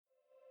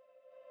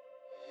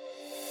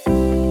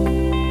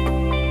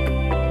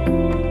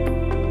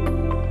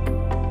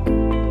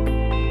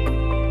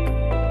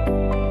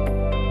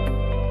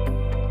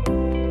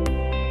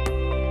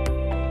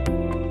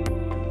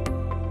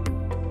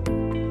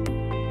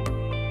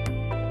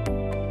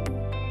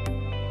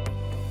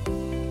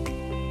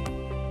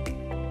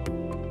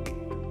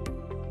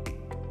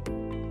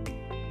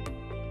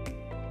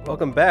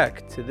Welcome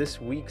back to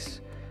this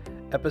week's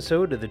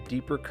episode of the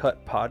Deeper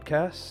Cut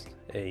Podcast,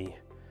 a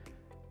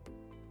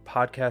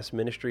podcast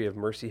ministry of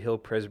Mercy Hill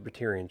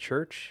Presbyterian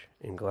Church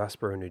in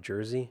Glassboro, New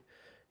Jersey.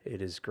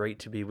 It is great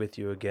to be with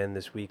you again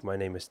this week. My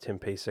name is Tim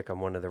Pasek. I'm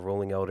one of the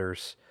rolling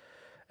elders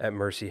at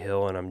Mercy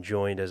Hill, and I'm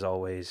joined, as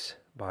always,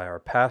 by our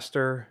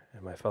pastor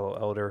and my fellow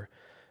elder,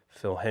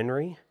 Phil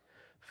Henry.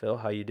 Phil,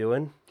 how you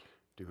doing?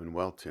 Doing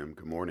well, Tim.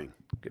 Good morning.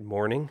 Good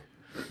morning.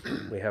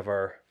 We have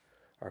our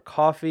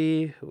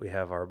coffee, we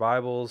have our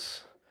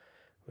Bibles,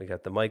 we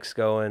got the mics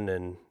going,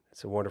 and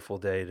it's a wonderful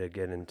day to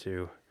get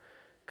into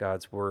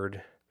God's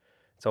Word.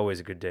 It's always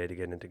a good day to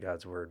get into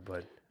God's Word,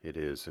 but it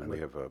is, and we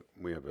have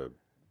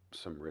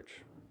some rich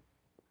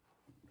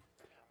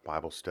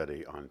Bible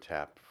study on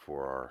tap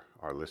for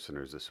our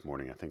listeners this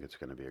morning. I think it's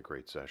going to be a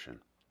great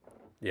session.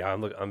 Yeah,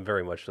 I'm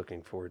very much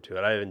looking forward to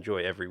it. I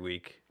enjoy every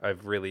week.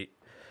 I've really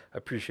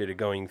appreciated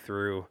going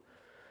through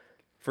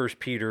 1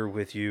 Peter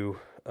with you.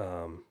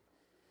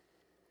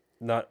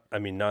 Not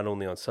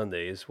only on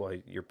Sundays while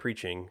you're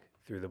preaching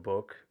through the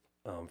book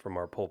from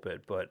our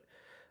pulpit, but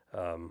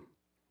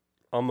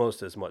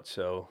almost as much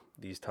so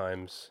these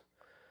times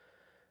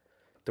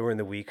during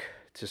the week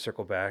to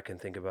circle back and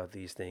think about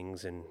these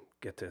things and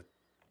get to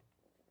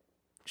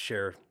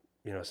share,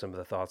 some of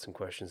the thoughts and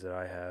questions that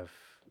I have.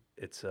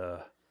 It's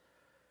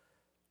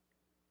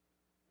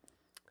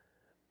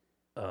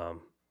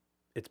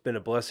been a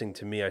blessing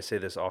to me. I say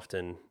this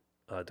often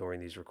during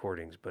these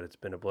recordings, but it's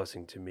been a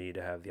blessing to me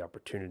to have the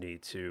opportunity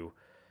to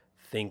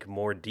think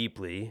more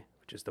deeply,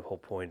 which is the whole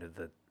point of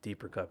the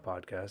Deeper Cut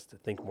podcast, to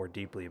think more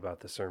deeply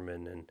about the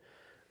sermon.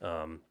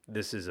 And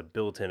this is a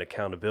built-in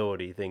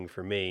accountability thing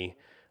for me.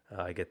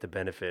 I get the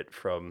benefit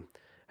from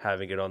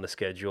having it on the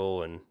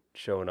schedule and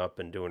showing up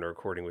and doing a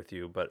recording with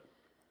you, but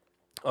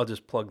I'll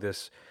just plug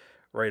this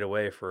right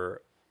away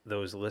for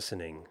those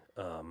listening.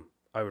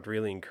 I would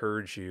really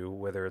encourage you,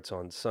 whether it's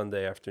on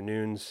Sunday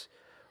afternoons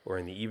or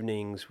in the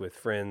evenings with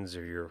friends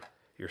or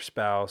your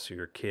spouse or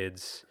your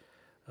kids,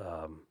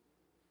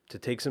 to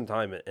take some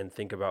time and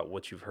think about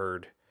what you've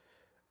heard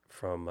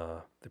from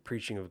the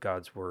preaching of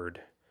God's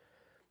Word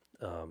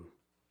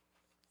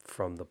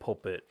from the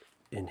pulpit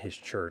in His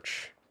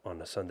church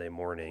on a Sunday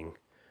morning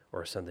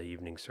or a Sunday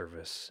evening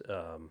service,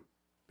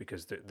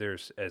 because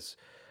there's, as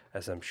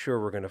I'm sure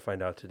we're going to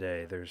find out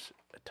today, there's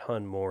a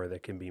ton more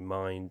that can be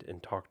mined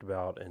and talked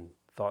about and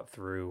thought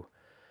through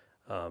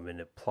and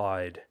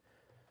applied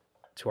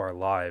to our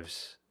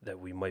lives that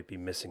we might be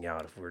missing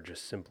out if we're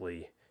just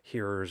simply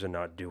hearers and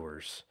not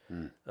doers.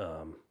 And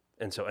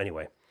so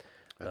anyway.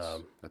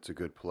 That's a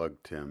good plug,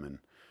 Tim.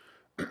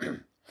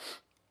 And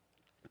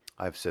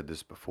I've said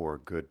this before,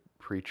 good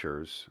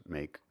preachers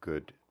make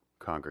good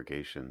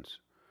congregations,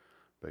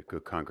 but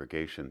good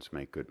congregations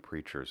make good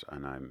preachers.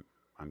 And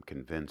I'm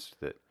convinced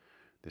that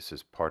this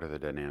is part of the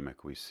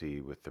dynamic we see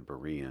with the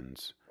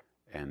Bereans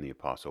and the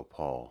Apostle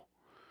Paul,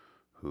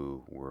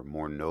 who were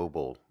more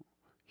noble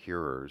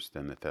hearers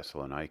than the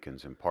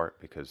Thessalonians, in part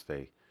because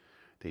they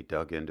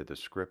dug into the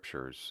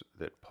scriptures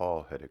that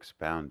Paul had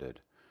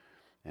expounded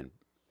and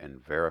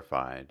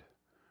verified,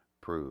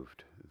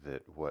 proved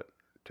that what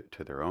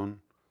to their own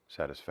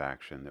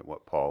satisfaction that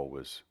what Paul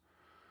was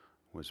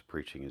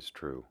preaching is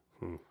true.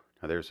 Now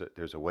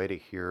there's a way to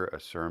hear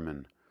a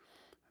sermon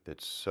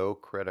that's so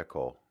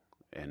critical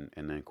and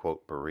then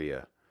quote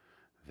Berea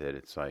that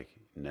it's like,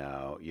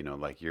 no,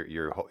 like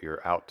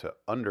you're out to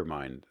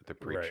undermine the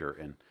preacher.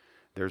 Right. And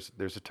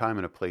there's a time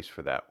and a place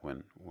for that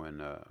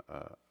when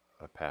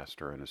a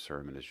pastor and a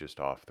sermon is just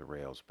off the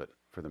rails. But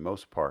for the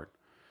most part,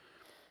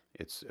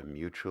 it's a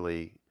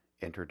mutually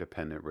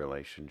interdependent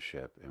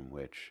relationship in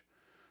which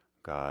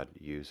God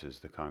uses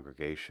the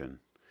congregation,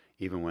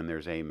 even when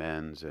there's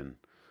amens and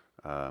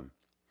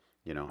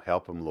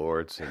help him,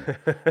 Lords,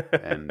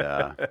 and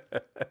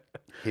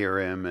hear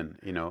him, and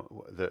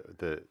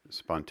the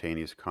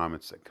spontaneous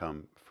comments that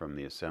come from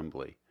the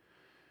assembly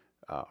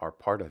are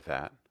part of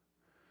that.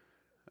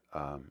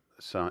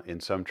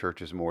 In some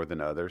churches more than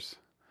others,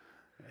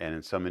 and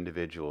in some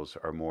individuals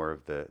are more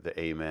of the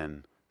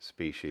amen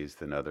species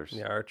than others.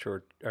 Yeah, our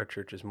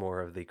church is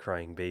more of the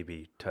crying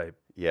baby type.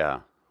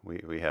 Yeah,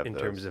 we have in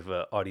those. Terms of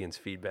audience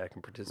feedback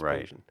and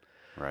participation.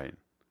 Right.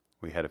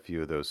 We had a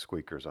few of those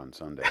squeakers on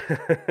Sunday.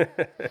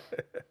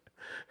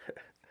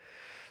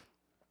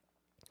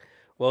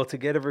 Well, to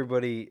get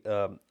everybody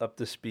up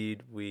to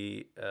speed,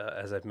 we,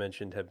 as I've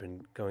mentioned, have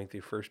been going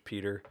through 1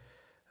 Peter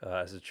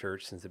as a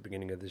church since the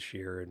beginning of this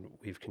year, and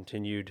we've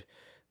continued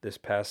this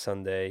past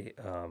Sunday.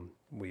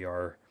 We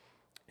are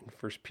in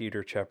 1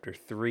 Peter chapter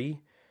 3,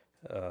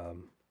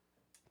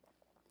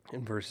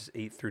 in verses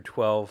 8 through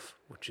 12,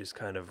 which is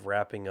kind of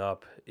wrapping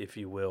up, if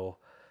you will,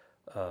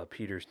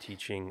 Peter's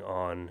teaching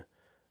on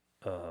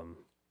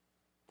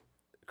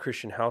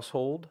Christian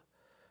household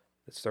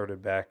that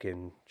started back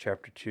in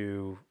chapter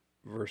 2,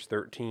 verse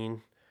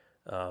 13,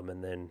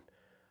 and then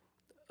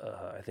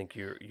I think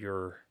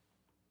your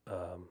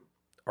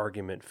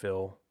argument,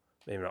 Phil,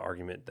 maybe not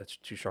argument, that's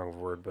too strong of a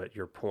word, but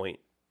your point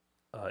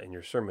in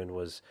your sermon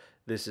was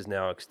this is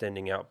now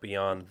extending out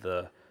beyond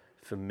the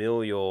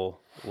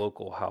familial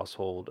local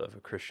household of a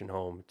Christian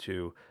home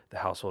to the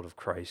household of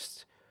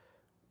Christ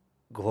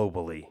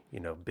globally,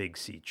 big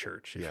C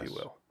church, if you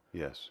will.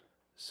 Yes.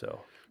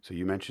 So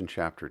you mentioned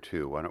chapter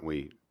 2. Why don't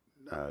we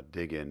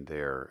dig in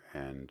there?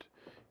 And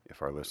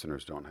if our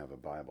listeners don't have a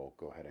Bible,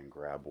 go ahead and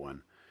grab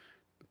one.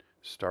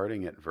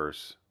 Starting at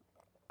verse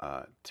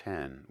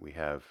 10, we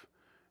have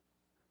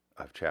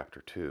of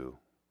chapter 2,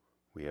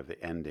 we have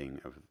the ending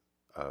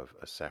of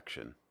a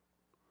section,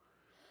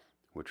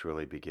 which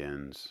really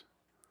begins,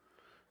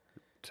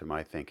 to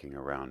my thinking,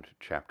 around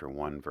chapter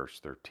 1, verse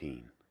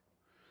 13.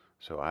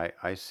 So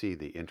I see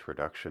the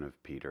introduction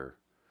of Peter.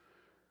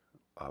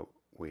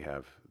 We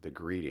have the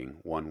greeting,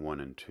 1,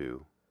 and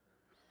 2,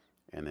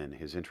 and then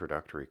his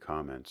introductory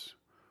comments,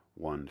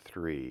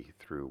 1:3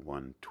 through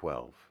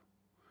 1:12.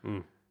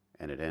 Mm.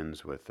 And it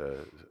ends with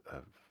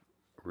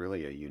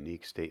really a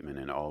unique statement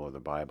in all of the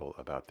Bible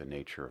about the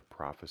nature of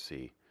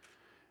prophecy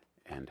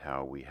and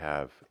how we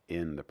have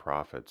in the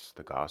prophets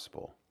the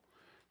gospel,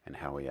 and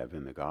how we have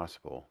in the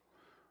gospel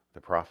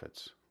the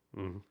prophets.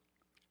 Mm-hmm.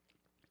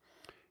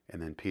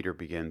 And then Peter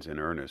begins in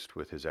earnest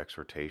with his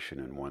exhortation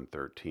in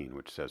 1:13,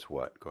 which says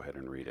what? Go ahead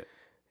and read it.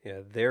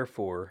 Yeah,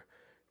 therefore,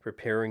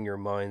 preparing your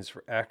minds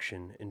for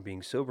action and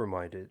being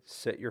sober-minded,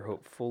 set your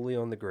hope fully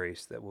on the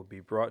grace that will be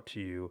brought to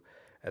you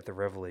at the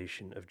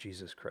revelation of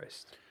Jesus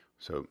Christ.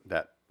 So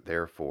that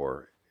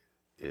therefore,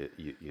 as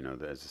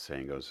the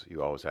saying goes,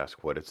 you always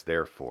ask what it's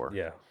there for.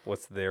 Yeah,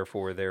 what's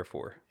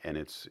therefore? And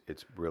it's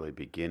really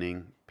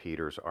beginning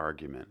Peter's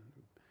argument,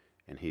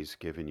 and he's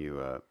given you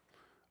a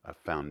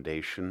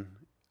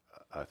foundation,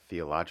 a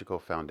theological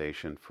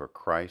foundation for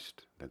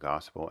Christ, the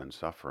gospel, and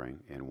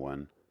suffering in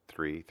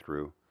 1:3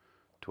 through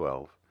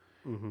 12.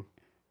 Mm-hmm.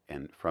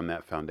 And from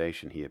that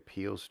foundation, he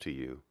appeals to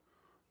you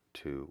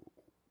to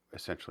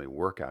essentially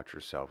work out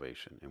your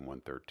salvation in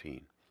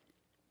 1:13.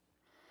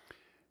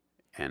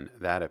 And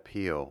that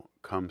appeal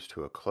comes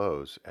to a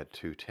close at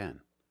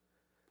 2:10,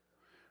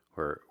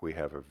 where we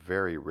have a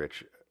very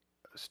rich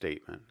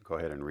statement. Go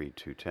ahead and read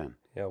 2:10.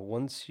 Yeah,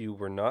 once you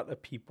were not a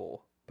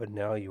people, but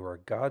now you are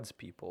God's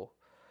people.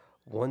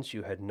 Once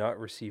you had not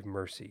received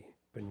mercy,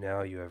 but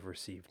now you have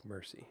received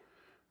mercy.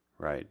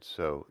 Right.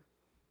 So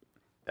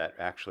that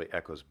actually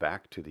echoes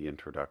back to the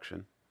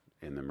introduction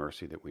in the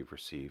mercy that we've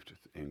received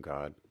in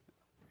God,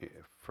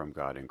 from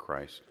God in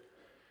Christ.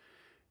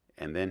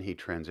 And then he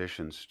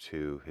transitions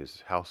to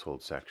his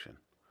household section,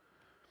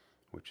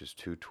 which is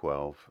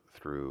 2:12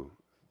 through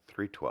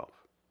 3:12.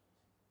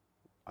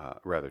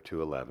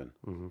 2:11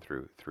 Mm-hmm.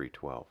 through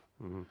 3:12.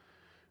 Mm-hmm.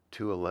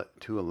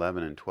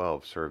 2:11 and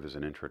 12 serve as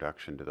an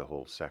introduction to the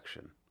whole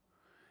section.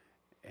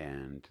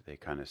 And they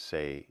kind of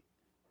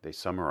they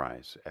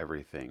summarize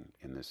everything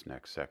in this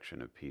next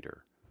section of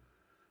Peter.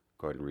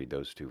 Go ahead and read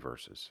those two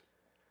verses.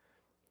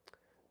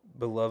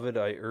 Beloved,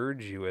 I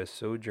urge you as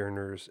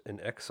sojourners and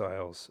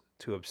exiles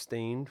to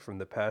abstain from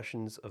the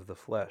passions of the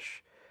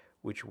flesh,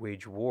 which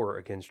wage war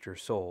against your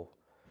soul.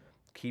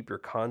 Keep your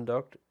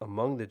conduct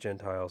among the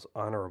Gentiles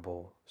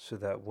honorable, so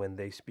that when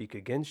they speak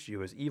against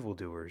you as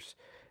evildoers,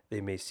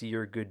 they may see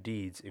your good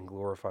deeds and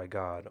glorify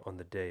God on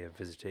the day of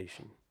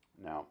visitation.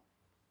 Now,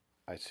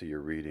 I see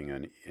you're reading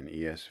in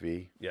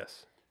ESV.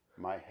 Yes.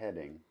 My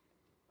heading,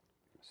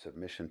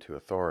 Submission to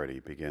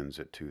Authority, begins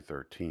at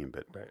 2:13,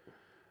 but right.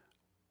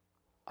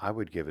 I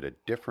would give it a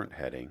different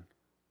heading,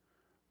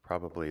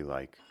 probably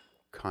like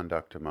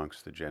Conduct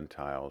amongst the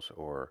Gentiles,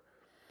 or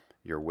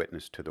Your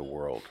Witness to the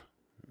World,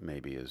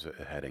 maybe is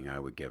a heading I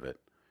would give it.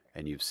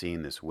 And you've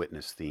seen this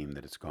witness theme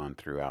that it's gone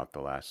throughout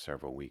the last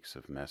several weeks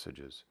of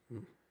messages.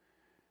 Mm.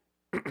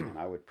 And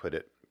I would put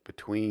it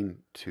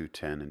between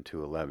 2:10 and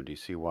 2:11. Do you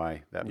see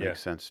why that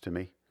makes sense to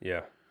me?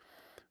 Yeah.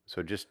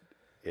 So just,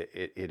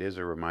 it is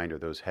a reminder,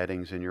 those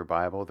headings in your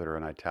Bible that are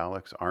in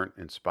italics aren't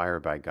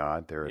inspired by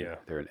God. They're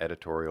an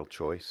editorial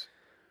choice.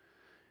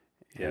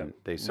 And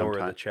they sometimes,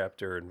 nor the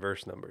chapter and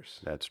verse numbers.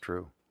 That's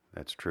true.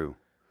 That's true.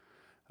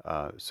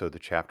 So the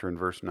chapter and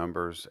verse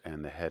numbers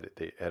and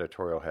the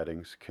editorial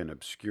headings can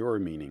obscure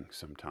meaning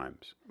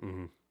sometimes.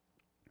 Mm-hmm.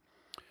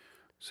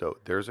 So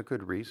there's a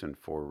good reason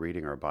for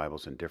reading our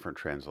Bibles in different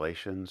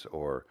translations,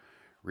 or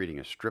reading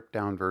a stripped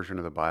down version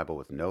of the Bible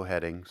with no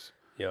headings.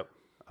 Yep.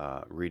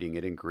 Reading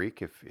it in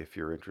Greek if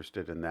you're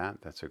interested in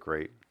that. That's a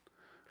great...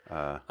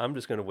 I'm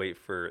just going to wait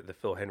for the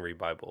Phil Henry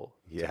Bible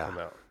to come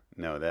out.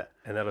 No,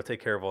 and that'll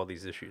take care of all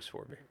these issues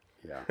for me.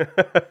 Yeah.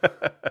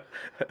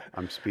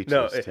 I'm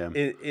speechless, Tim.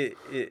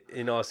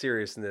 In all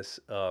seriousness,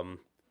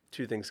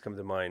 two things come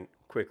to mind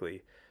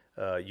quickly.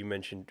 You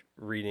mentioned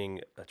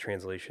reading a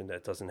translation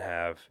that doesn't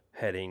have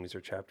headings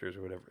or chapters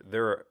or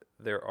whatever.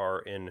 There are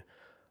in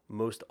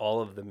most all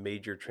of the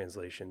major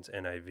translations,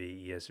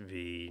 NIV,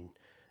 ESV,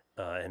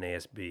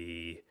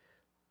 NASB,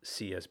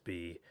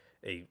 CSB,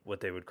 what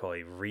they would call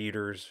a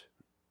reader's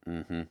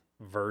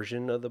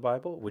version of the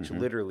Bible, which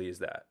literally is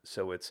that.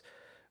 So it's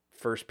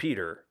 1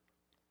 Peter,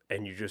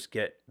 and you just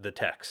get the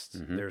text.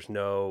 Mm-hmm. There's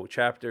no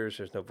chapters,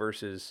 there's no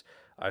verses.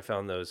 I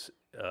found those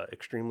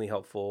extremely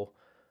helpful,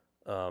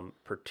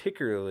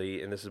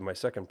 particularly, and this is my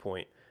second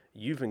point,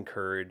 you've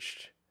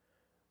encouraged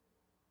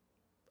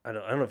I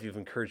don't know if you've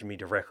encouraged me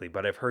directly,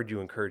 but I've heard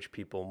you encourage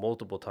people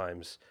multiple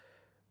times.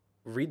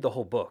 Read the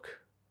whole book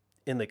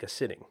in like a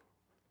sitting.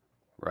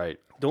 Right.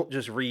 Don't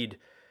just read,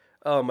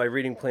 oh, my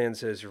reading plan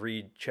says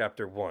read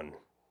chapter 1,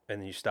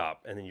 and then you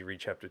stop, and then you read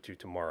chapter 2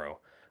 tomorrow.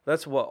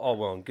 That's all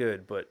well and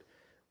good, but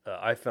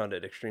I found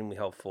it extremely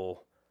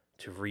helpful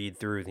to read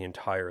through the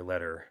entire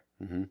letter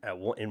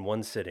in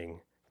one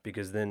sitting,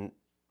 because then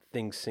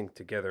things sync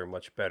together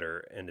much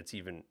better, and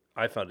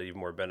I found it even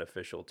more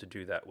beneficial to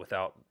do that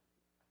without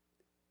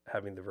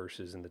having the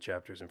verses and the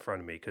chapters in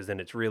front of me, because then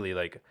it's really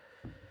like,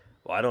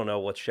 well, I don't know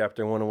what's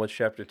chapter 1 and what's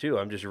chapter 2.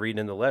 I'm just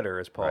reading the letter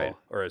as Paul Right.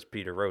 or as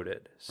Peter wrote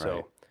it. So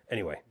Right.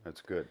 anyway,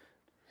 That's good.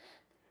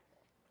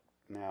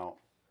 Now,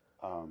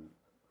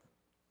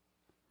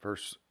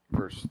 verse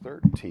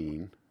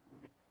 13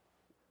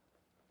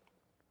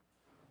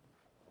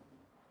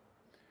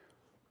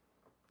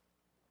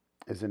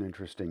 is an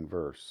interesting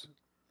verse.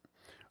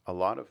 A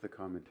lot of the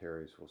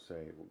commentaries will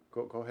say,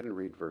 go ahead and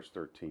read verse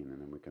 13,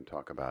 and then we can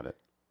talk about it.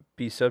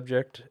 be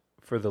subject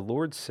for the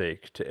Lord's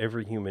sake to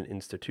every human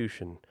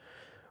institution,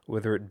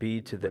 whether it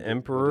be to the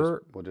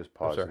emperor. We'll just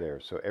pause there.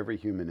 So every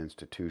human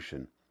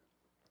institution,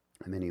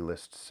 and then he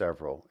lists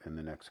several in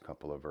the next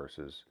couple of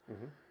verses,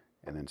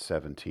 and then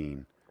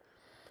 17.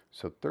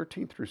 So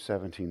 13 through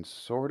 17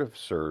 sort of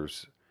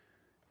serves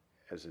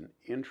as an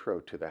intro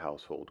to the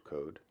household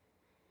code.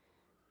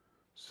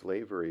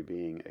 Slavery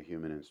being a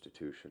human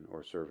institution,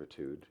 or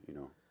servitude,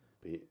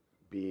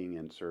 being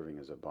and serving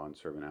as a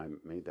bondservant. I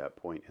made that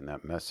point in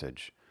that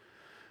message.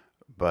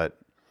 But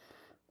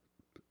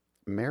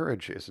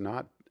marriage is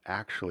not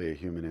actually a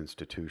human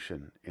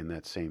institution in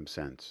that same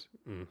sense.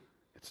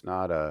 It's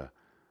not a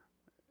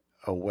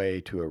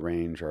way to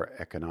arrange our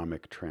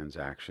economic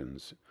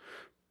transactions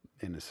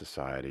in a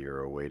society, or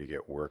a way to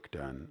get work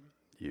done.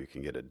 You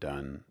can get it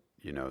done,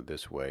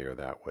 this way or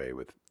that way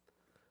with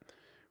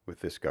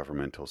this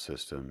governmental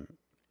system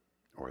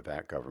or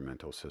that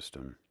governmental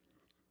system,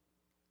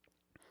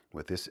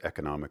 with this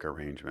economic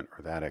arrangement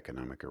or that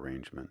economic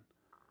arrangement.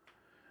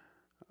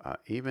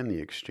 Even the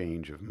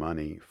exchange of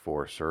money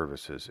for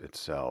services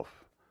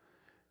itself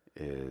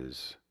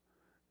is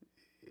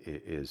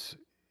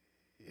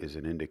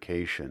an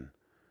indication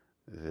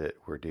that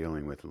we're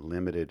dealing with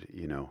limited,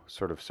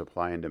 sort of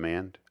supply and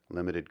demand,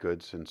 limited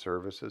goods and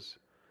services.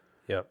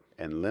 Yep.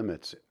 And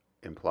limits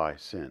imply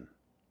sin.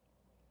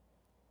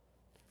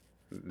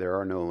 There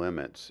are no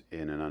limits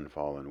in an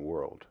unfallen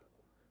world,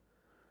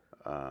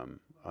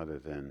 other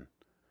than,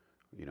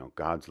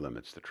 God's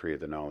limits, the tree of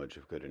the knowledge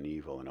of good and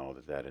evil, and all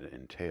that it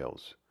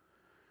entails.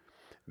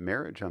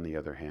 Marriage, on the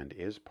other hand,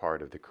 is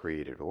part of the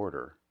created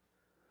order.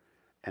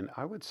 And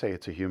I would say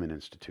it's a human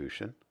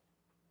institution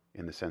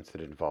in the sense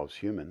that it involves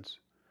humans,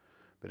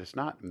 but it's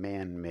not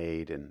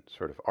man-made and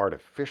sort of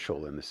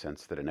artificial in the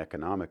sense that an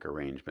economic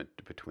arrangement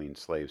between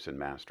slaves and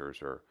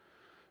masters, or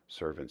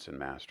servants and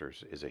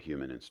masters, is a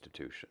human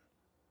institution.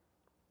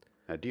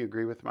 Now, do you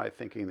agree with my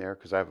thinking there?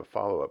 Because I have a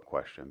follow-up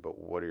question, but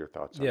what are your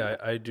thoughts on that?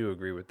 Yeah, I do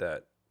agree with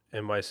that.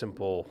 And my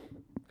simple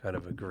kind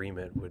of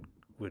agreement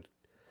would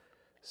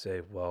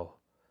say, well,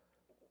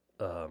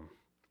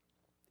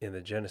 in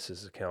the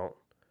Genesis account,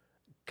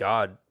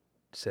 God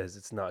says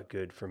it's not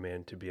good for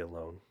man to be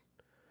alone.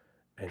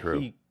 And True.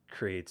 He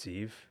creates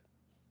Eve,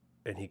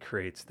 and he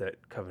creates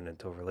that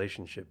covenantal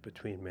relationship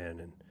between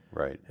man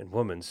and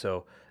woman.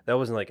 So that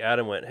wasn't like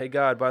Adam went, hey,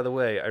 God, by the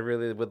way, I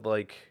really would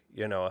like,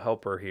 a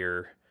helper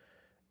here.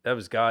 That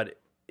was God,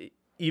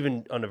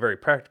 even on a very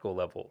practical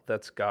level.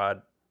 That's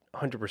God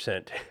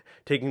 100%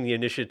 taking the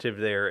initiative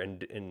there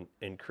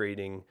and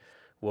creating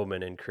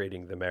woman and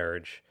creating the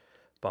marriage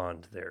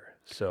bond there.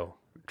 So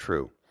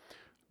True.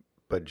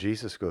 But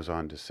Jesus goes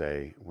on to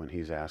say, when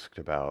he's asked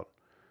about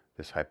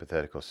this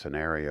hypothetical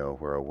scenario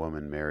where a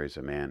woman marries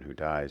a man who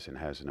dies and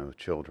has no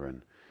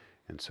children,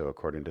 and so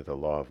according to the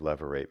law of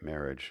levirate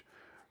marriage,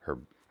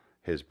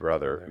 his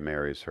brother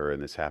marries her,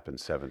 and this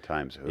happens 7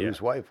 times.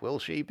 Whose wife will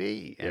she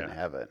be in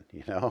heaven?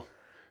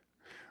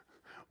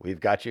 We've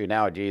got you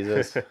now,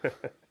 Jesus.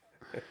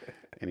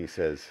 And he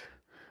says,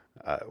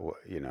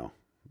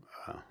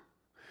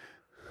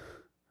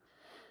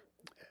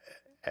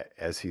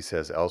 as he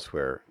says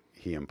elsewhere,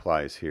 he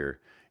implies here,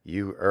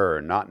 you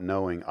err not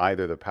knowing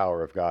either the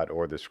power of God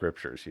or the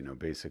scriptures.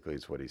 Basically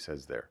is what he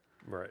says there.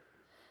 right.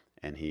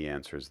 And he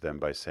answers them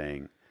by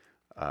saying,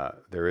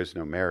 there is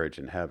no marriage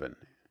in heaven.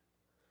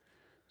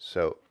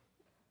 So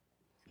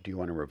do you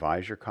want to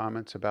revise your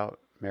comments about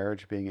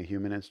marriage being a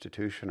human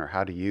institution, or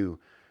how do you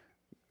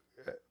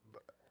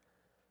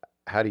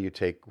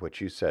take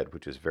what you said,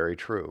 which is very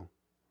true,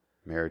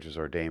 marriage is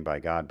ordained by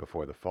God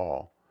before the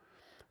fall,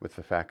 with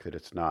the fact that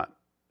it's not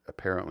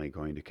apparently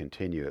going to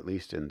continue, at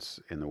least in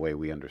the way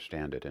we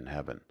understand it, in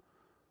heaven?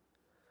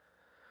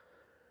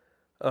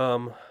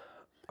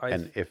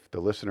 And if the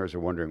listeners are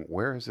wondering,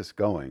 where is this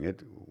going?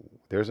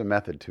 There's a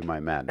method to my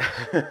madness.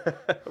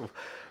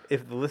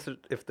 If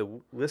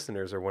the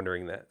listeners are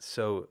wondering that,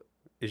 so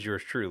is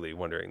yours truly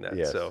wondering that.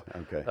 Yes. So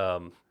Okay.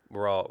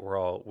 we're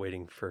all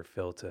waiting for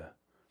Phil to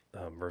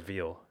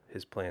reveal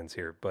his plans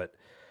here. But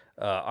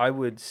I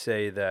would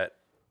say that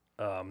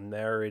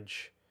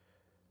marriage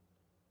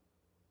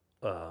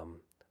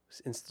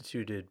was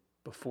instituted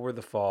before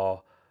the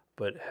fall,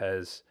 but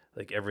has,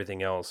 like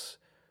everything else,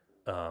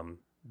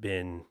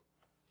 been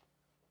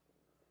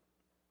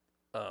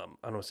I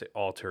don't want to say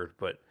altered,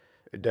 but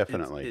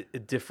Definitely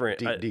it's different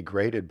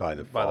degraded by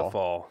the by the fall,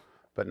 fall.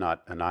 but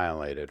not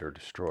annihilated or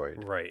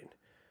destroyed. Right.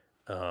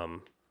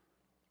 Um,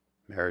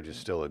 Marriage is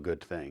still a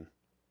good thing.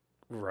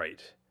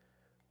 right.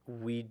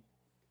 We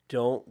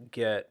don't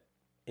get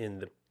in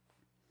the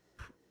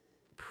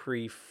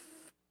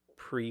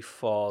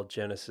pre-fall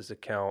Genesis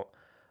account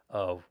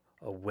of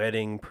a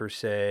wedding per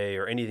se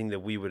or anything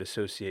that we would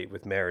associate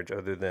with marriage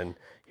other than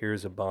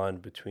here's a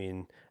bond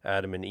between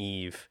Adam and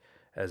Eve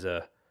as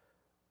a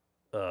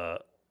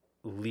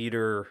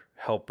leader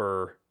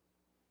helper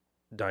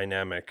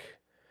dynamic,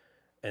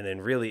 and then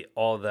really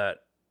all that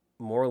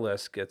more or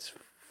less gets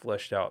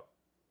fleshed out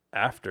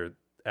after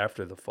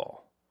the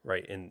fall,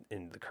 right?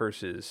 In the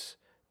curses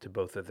to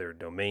both of their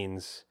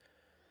domains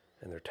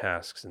and their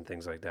tasks and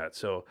things like that.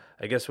 So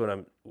I guess what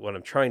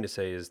I'm trying to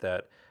say is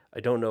that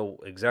I don't know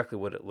exactly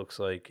what it looks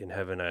like in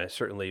heaven. I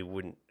certainly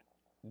wouldn't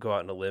go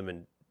out on a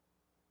limb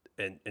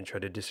and try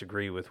to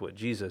disagree with what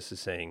Jesus is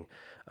saying.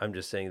 I'm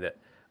just saying that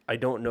I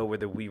don't know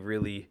whether we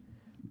really,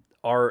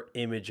 our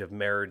image of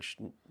marriage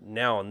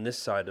now on this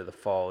side of the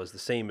fall is the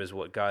same as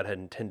what God had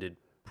intended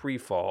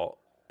pre-fall.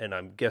 And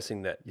I'm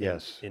guessing that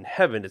Yes. in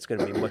heaven it's going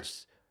to be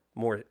much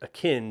more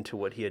akin to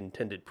what he had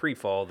intended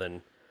pre-fall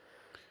than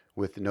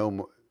With no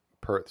more,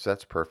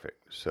 that's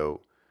perfect.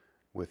 So,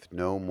 with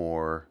no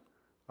more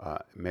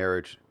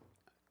marriage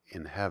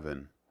in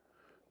heaven,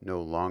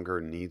 no longer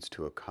needs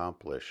to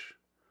accomplish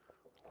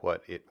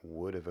what it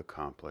would have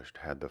accomplished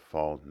had the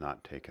fall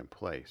not taken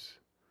place.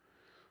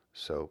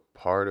 So,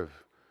 part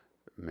of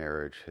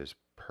marriage has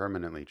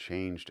permanently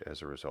changed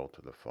as a result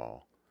of the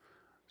fall,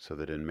 so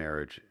that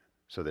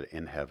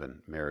in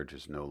heaven, marriage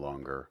is no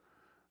longer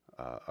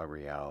a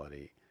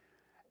reality,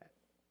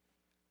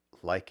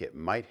 like it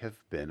might have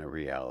been a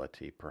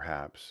reality,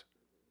 perhaps,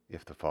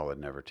 if the fall had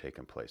never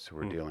taken place. So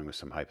we're dealing with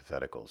some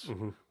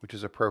hypotheticals, which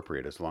is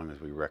appropriate as long as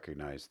we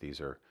recognize these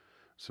are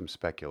some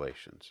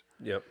speculations.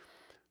 Yep.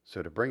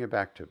 So to bring it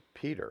back to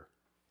Peter,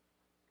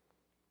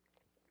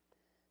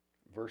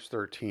 verse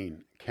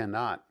 13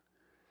 cannot,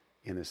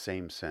 in the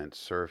same sense,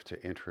 serve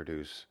to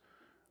introduce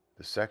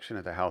the section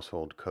of the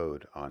household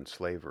code on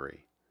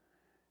slavery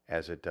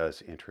as it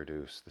does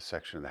introduce the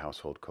section of the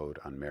household code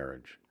on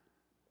marriage.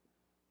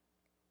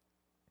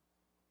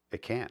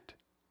 It can't,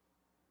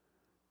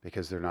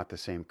 because they're not the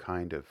same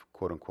kind of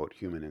quote-unquote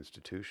human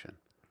institution.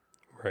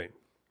 Right.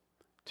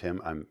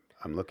 Tim, I'm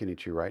looking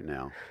at you right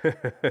now.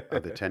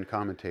 Of the 10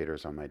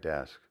 commentators on my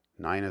desk,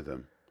 9 of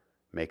them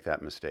make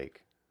that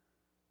mistake.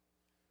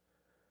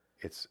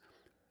 It's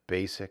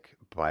basic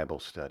Bible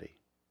study.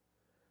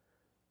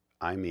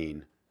 I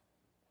mean,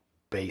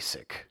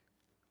 basic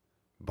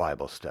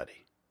Bible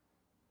study.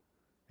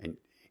 And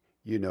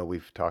you know,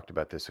 we've talked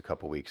about this a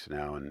couple weeks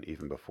now, and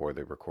even before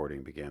the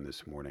recording began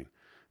this morning.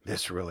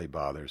 This really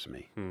bothers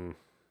me.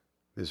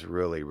 This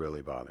really,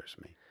 really bothers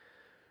me.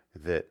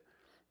 That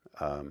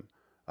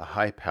a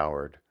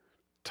high-powered,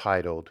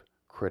 titled,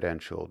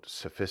 credentialed,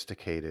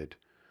 sophisticated,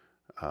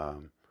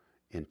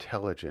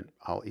 intelligent,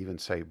 I'll even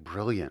say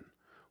brilliant,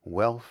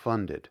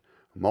 well-funded,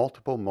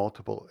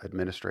 multiple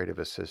administrative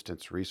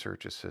assistants,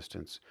 research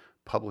assistants,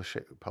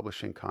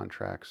 publishing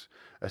contracts,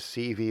 a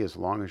CV as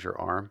long as your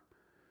arm,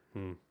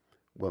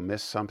 will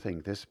miss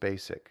something this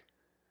basic.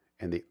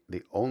 And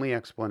the only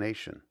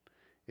explanation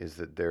is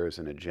that there is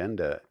an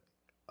agenda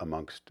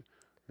amongst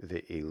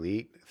the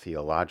elite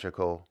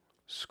theological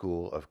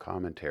school of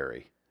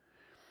commentary,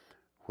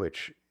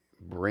 which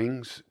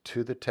brings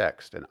to the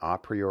text an a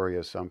priori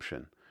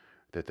assumption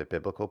that the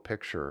biblical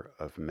picture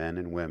of men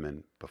and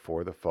women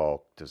before the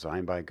fall,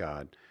 designed by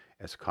God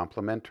as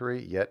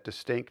complementary yet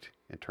distinct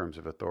in terms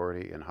of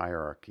authority and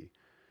hierarchy,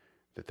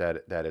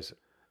 that is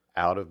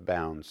out of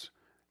bounds,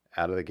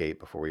 out of the gate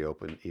before we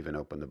even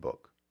open the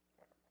book.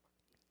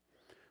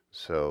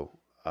 So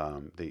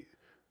the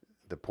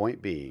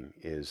point being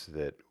is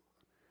that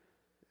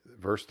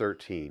verse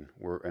 13,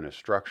 we're in a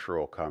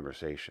structural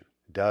conversation,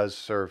 does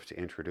serve to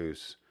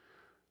introduce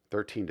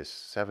 13 to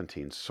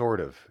 17, sort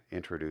of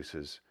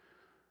introduces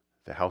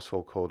the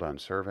household code on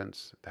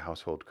servants, the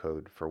household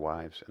code for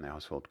wives, and the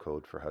household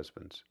code for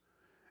husbands,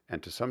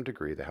 and to some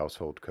degree the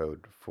household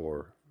code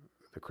for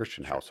the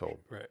Christian household,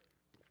 Right.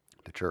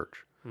 the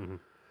church.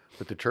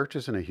 But the church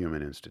isn't a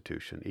human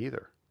institution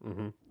either.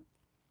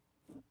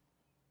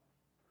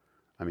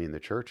 I mean, the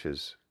church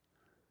is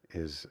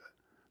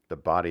the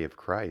body of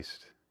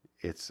Christ.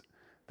 It's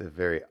the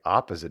very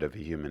opposite of a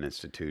human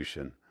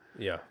institution.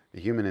 Yeah.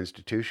 The human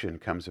institution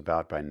comes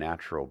about by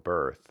natural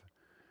birth.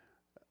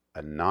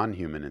 A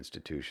non-human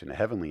institution, a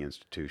heavenly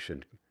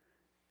institution,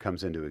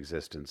 comes into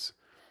existence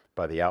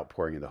by the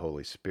outpouring of the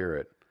Holy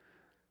Spirit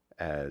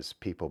as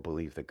people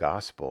believe the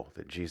gospel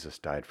that Jesus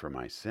died for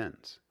my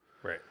sins.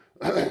 Right.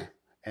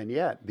 And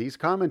yet, these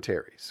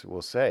commentaries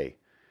will say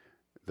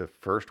the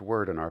first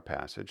word in our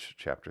passage,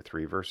 chapter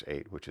 3, verse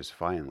 8, which is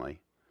finally,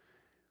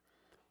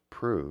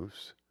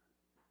 proves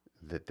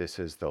that this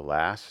is the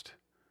last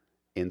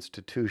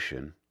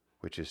institution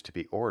which is to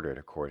be ordered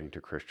according to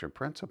Christian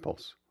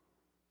principles.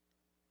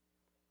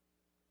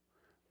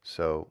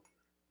 So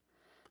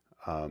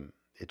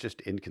it's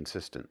just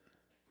inconsistent.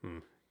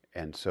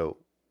 And so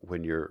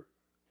when you're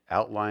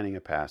outlining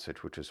a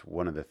passage, which is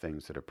one of the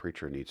things that a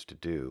preacher needs to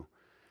do,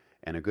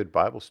 and a good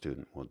Bible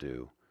student will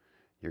do,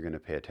 you're going to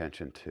pay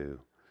attention to,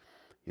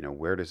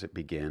 where does it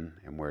begin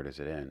and where does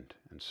it end?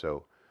 And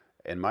so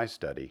in my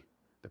study,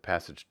 the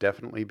passage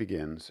definitely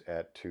begins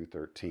at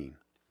 2:13.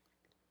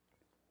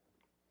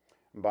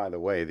 By the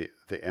way,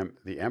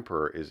 the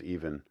emperor is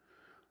even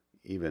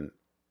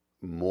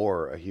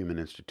more a human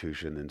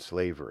institution than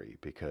slavery,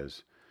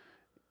 because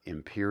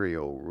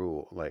imperial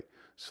rule, like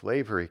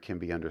slavery, can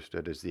be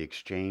understood as the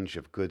exchange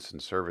of goods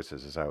and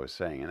services, as I was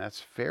saying, and that's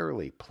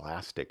fairly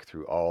plastic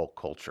through all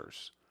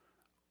cultures.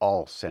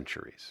 All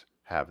centuries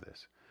have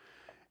this.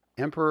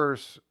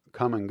 Emperors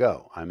come and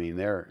go. I mean,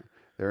 they're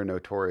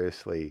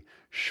notoriously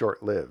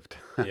short-lived.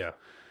 Yeah.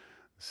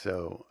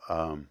 So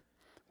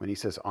when he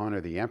says honor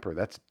the emperor,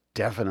 that's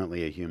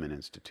definitely a human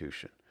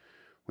institution.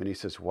 When he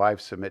says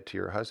wives, submit to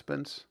your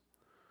husbands,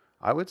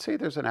 I would say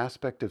there's an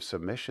aspect of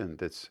submission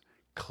that's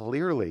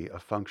clearly a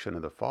function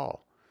of the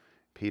fall.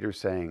 Peter's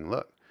saying,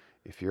 look,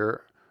 if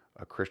you're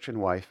a Christian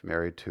wife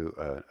married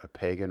to a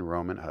pagan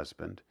Roman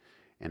husband,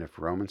 and if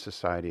Roman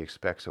society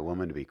expects a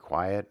woman to be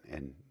quiet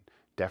and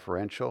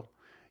deferential,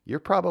 you're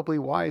probably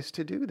wise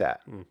to do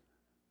that.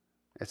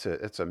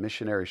 It's a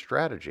missionary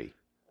strategy.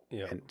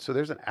 Yeah. And so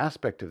there's an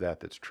aspect of that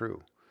that's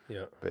true.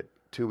 Yeah. But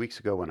 2 weeks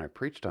ago when I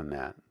preached on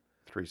that,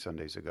 3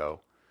 Sundays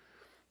ago,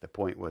 the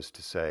point was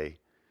to say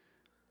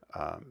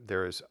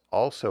there is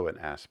also an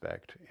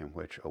aspect in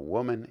which a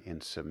woman,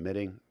 in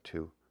submitting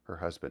to her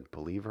husband,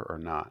 believer or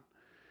not,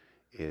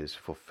 is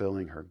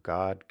fulfilling her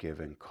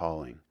God-given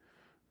calling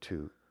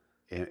to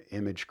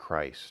image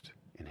Christ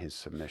in his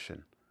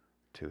submission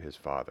to his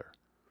Father.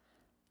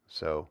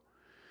 So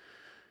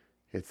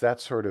it's that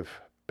sort of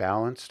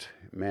balanced,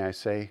 may I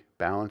say,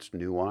 balanced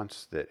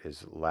nuance that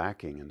is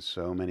lacking in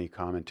so many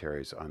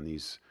commentaries on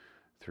these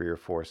 3 or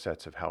 4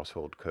 sets of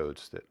household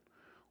codes that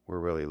we're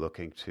really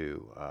looking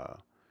to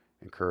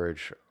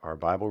encourage our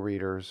Bible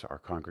readers, our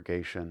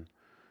congregation,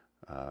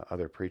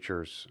 other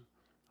preachers.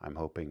 I'm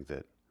hoping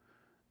that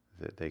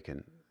they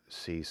can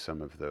see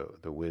some of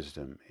the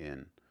wisdom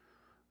in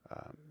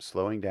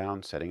slowing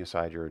down, setting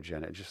aside your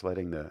agenda, just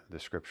letting the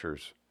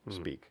scriptures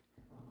speak.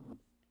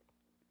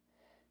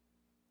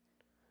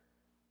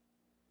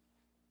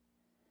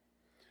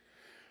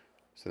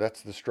 So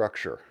that's the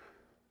structure.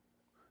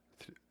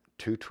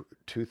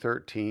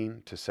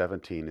 2:13 to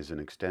 17 is an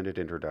extended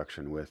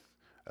introduction with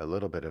a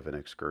little bit of an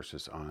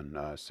excursus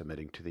on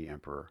submitting to the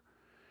emperor.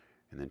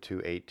 And then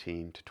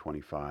 2:18 to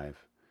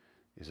 25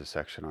 is a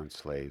section on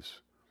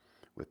slaves,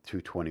 with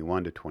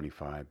 2:21 to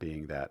 25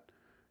 being that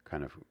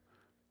kind of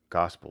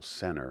gospel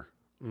center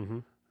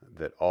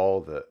that all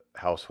the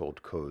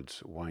household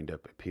codes wind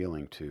up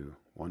appealing to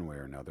one way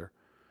or another.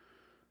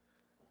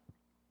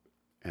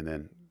 And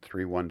then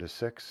 3:1 to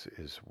 6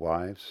 is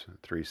wives,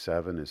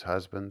 3:7 is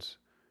husbands,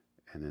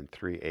 and then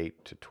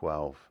 3:8 to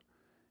 12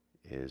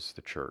 is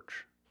the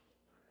church.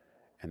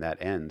 And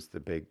that ends the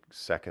big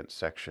second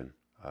section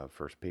of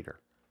 1 Peter.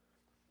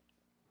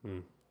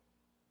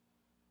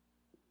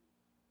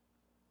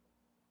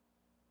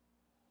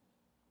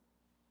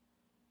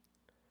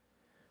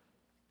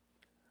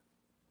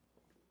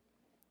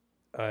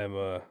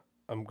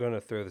 I'm gonna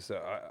throw this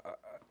out.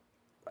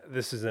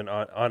 This is an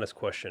honest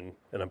question,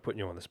 and I'm putting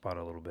you on the spot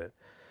a little bit.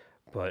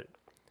 But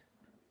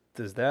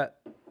does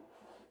that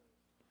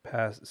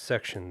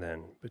section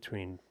then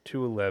between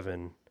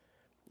 2:11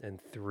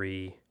 and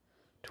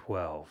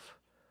 3:12,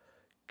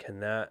 can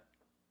that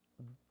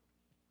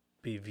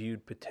be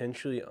viewed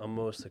potentially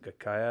almost like a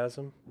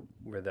chiasm,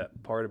 where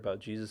that part about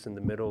Jesus in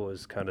the middle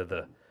is kind of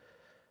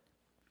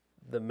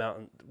the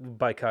mountain?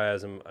 By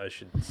chiasm, I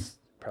should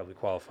probably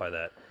qualify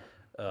that.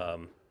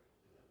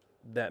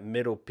 That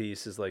middle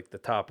piece is like the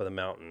top of the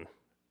mountain,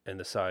 and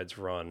the sides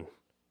run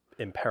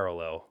in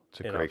parallel.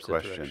 It's a great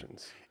question.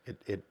 Directions.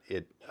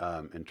 It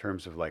in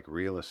terms of like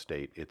real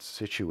estate, it's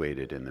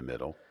situated in the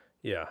middle.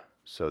 Yeah.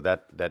 So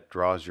that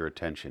draws your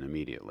attention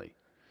immediately.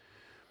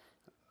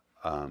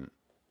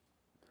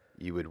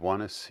 You would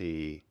want to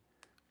see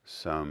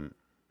some.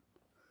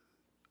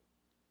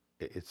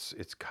 It's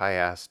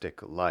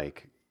chiastic,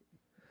 like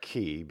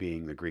chi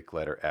being the Greek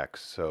letter X.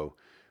 So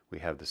we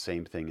have the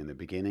same thing in the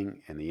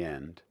beginning and the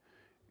end,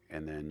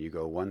 and then you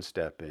go one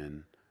step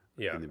in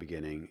the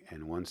beginning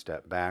and one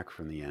step back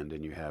from the end,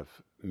 and you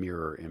have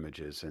mirror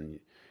images, and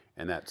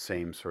that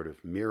same sort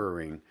of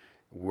mirroring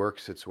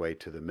works its way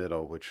to the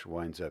middle, which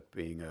winds up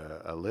being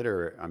a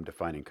literary. I'm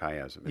defining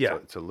chiasm.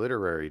 It's a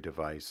literary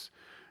device,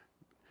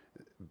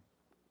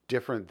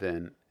 different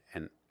than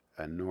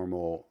a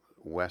normal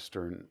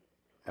Western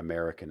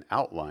American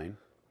outline,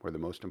 where the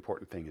most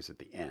important thing is at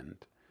the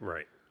end.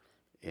 Right.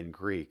 In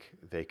Greek,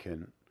 they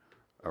can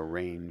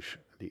arrange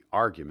the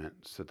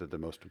argument so that the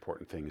most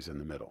important thing is in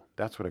the middle.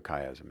 That's what a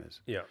chiasm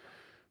is. Yeah.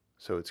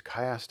 So it's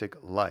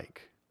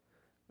chiastic-like,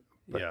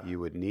 but Yeah. you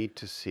would need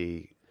to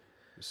see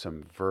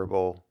some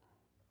verbal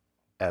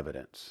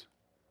evidence.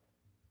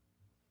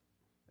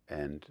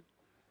 And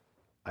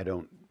I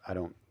don't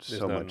There's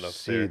so not much enough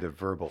see there. the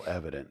verbal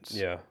evidence.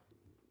 Yeah.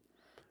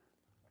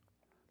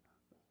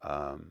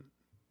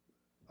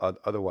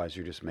 Otherwise,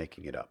 you're just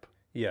making it up.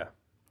 Yeah.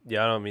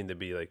 Yeah. I don't mean to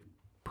be like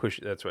push.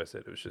 That's what I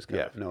said. It was just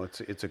kind of. No,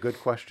 it's a good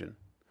question.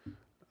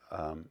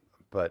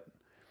 But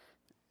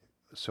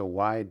so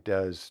why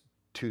does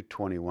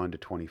 2:21 to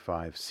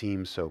 25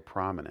 seem so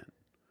prominent?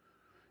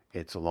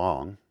 It's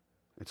long.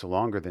 It's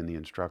longer than the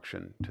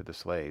instruction to the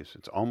slaves.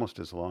 It's almost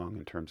as long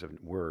in terms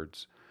of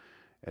words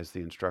as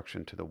the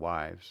instruction to the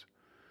wives.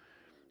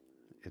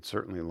 It's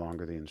certainly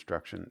longer the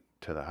instruction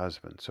to the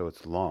husband. So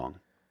it's long.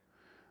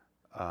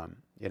 And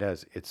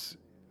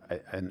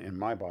in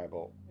my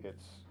Bible,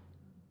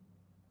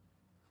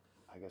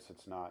 I guess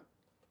it's not,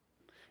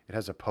 it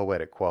has a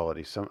poetic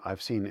quality.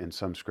 I've seen in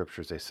some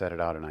scriptures they set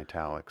it out in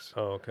italics.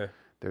 Oh, okay.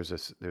 There's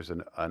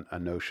a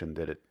notion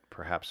that it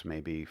perhaps may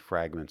be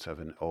fragments of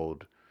an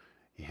old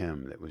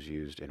hymn that was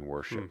used in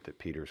worship that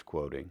Peter's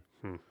quoting.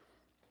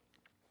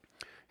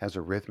 Has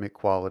a rhythmic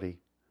quality,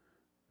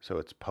 so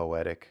it's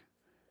poetic.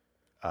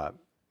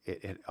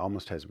 It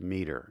almost has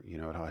meter. You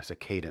know, it has a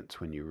cadence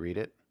when you read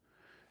it.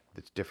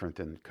 That's different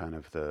than kind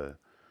of the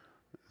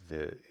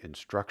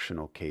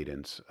instructional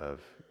cadence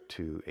of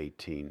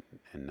 2:18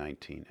 and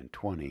 19 and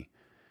 20.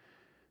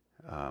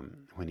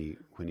 When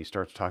he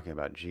starts talking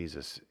about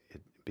Jesus,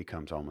 it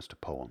becomes almost a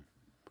poem.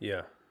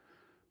 Yeah.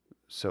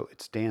 So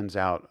it stands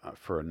out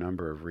for a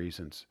number of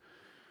reasons.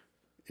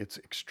 It's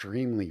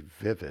extremely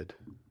vivid.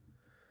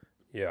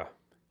 Yeah.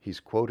 He's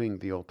quoting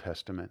the Old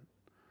Testament.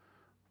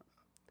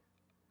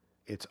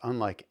 It's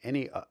unlike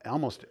any,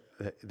 almost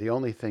the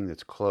only thing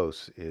that's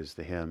close is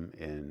the hymn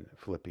in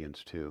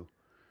Philippians 2,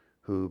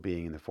 who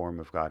being in the form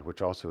of God,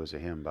 which also is a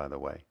hymn, by the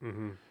way,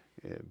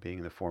 being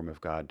in the form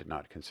of God, did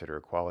not consider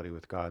equality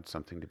with God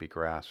something to be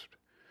grasped.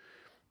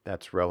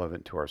 That's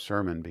relevant to our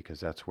sermon because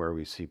that's where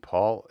we see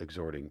Paul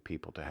exhorting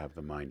people to have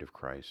the mind of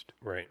Christ.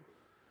 Right.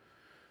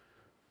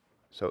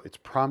 So it's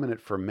prominent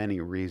for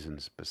many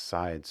reasons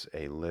besides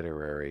a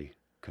literary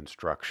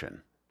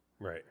construction.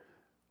 Right.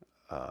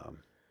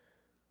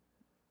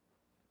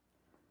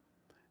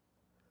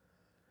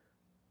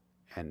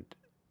 And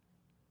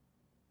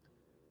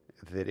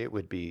that it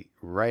would be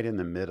right in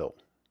the middle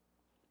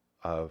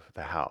of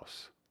the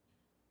house.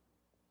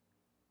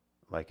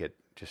 Like it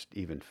just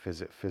even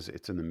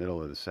it's in the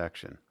middle of the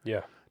section.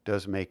 Yeah.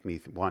 Does make me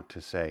want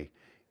to say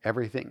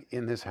everything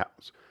in this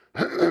house,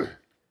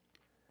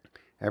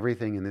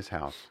 everything in this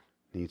house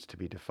needs to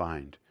be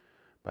defined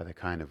by the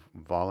kind of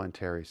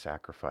voluntary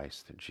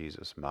sacrifice that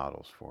Jesus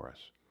models for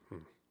us.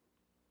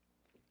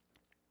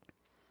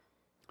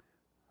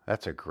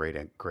 That's a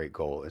great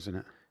goal, isn't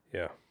it?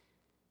 Yeah.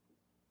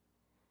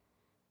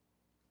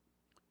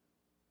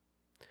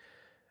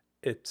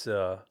 It's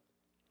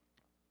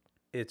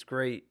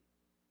great.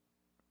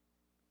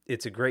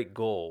 It's a great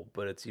goal,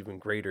 but it's even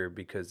greater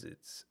because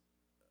it's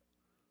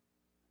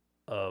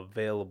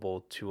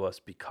available to us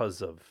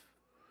because of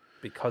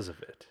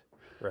it,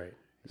 right?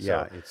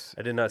 Yeah, So it's.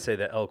 I did not say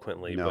that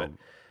eloquently, No.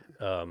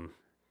 but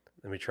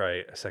let me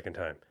try a second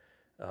time.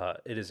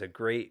 It is a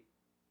great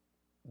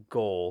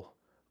goal,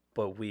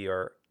 but we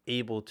are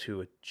able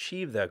to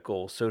achieve that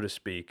goal, so to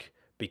speak,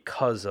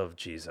 because of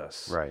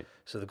Jesus. Right.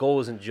 So the goal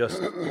isn't just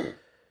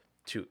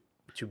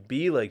to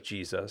be like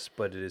Jesus,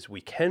 but it is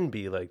we can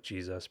be like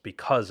Jesus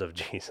because of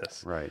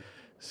Jesus. Right.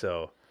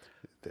 So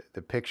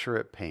The picture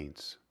it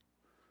paints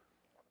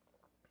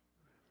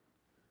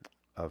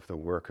of the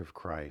work of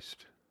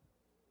Christ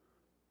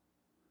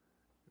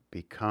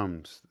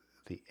becomes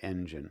the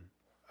engine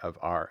of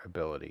our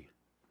ability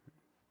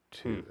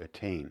to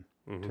attain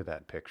to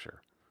that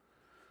picture.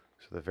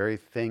 So the very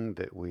thing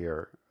that we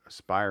are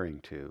aspiring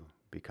to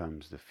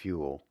becomes the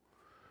fuel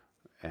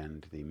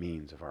and the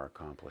means of our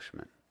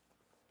accomplishment.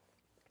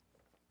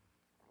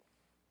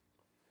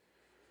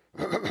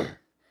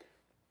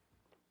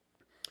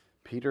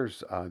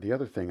 Peter's, the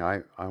other thing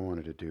I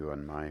wanted to do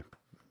in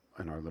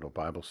our little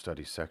Bible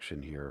study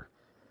section here,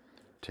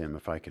 Tim,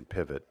 if I can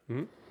pivot,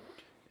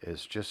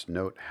 is just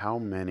note how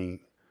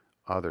many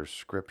other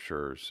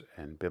scriptures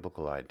and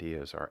biblical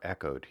ideas are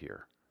echoed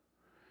here.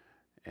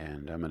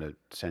 And I'm going to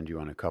send you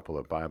on a couple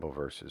of Bible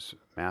verses.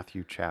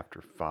 Matthew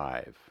chapter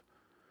 5,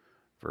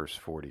 verse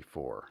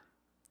 44.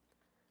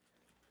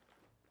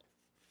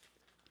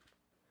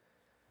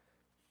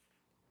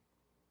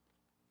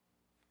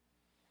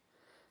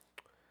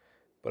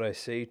 But I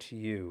say to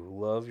you,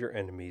 love your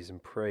enemies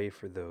and pray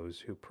for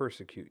those who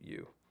persecute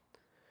you,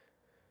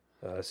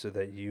 so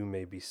that you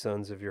may be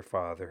sons of your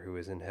Father who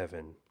is in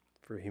heaven.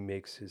 For he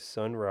makes his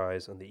sun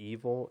rise on the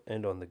evil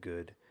and on the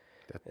good.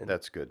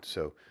 That's good.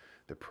 So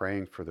the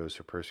praying for those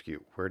who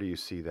persecute, where do you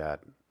see that?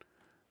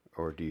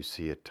 Or do you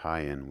see a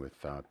tie-in with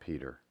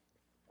Peter?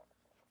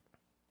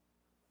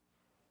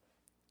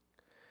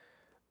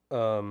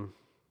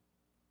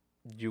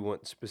 You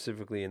want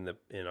specifically in this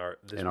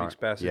week's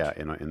passage? Yeah,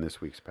 in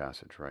this week's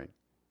passage, right?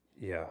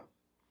 Yeah.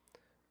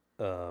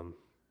 um,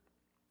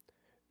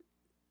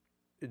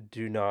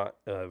 do not,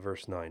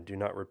 verse 9, do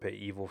not repay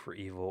evil for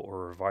evil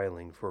or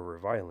reviling for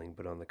reviling,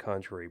 but on the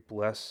contrary,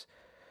 bless,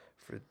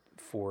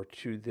 for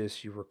to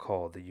this you were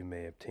called, that you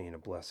may obtain a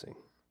blessing.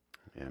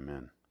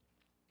 Amen.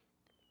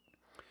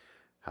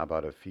 How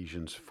about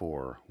Ephesians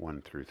 4,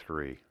 1 through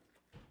 3?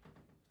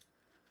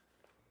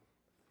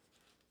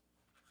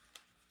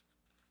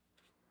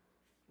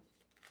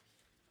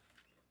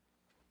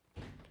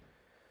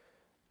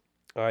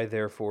 I,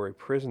 therefore, a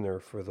prisoner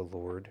for the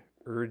Lord,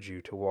 urge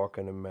you to walk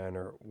in a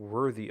manner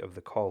worthy of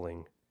the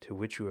calling to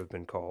which you have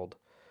been called,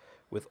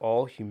 with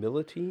all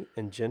humility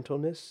and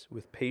gentleness,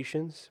 with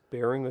patience,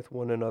 bearing with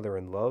one another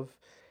in love,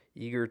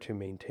 eager to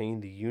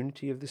maintain the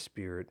unity of the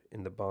Spirit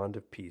in the bond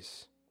of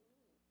peace.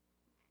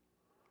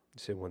 You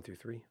say 1 through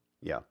 3?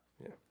 Yeah.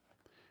 Yeah.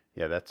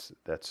 Yeah, that's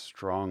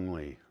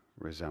strongly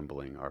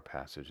resembling our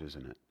passage,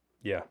 isn't it?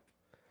 Yeah.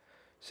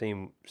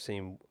 Same,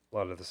 a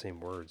lot of the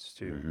same words,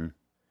 too. Mm-hmm.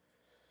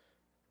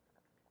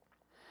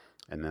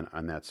 And then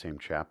on that same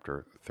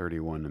chapter,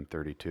 31 and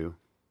 32.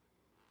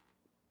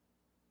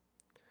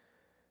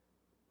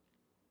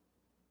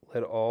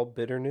 Let all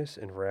bitterness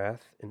and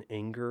wrath and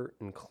anger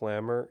and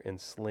clamor and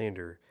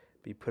slander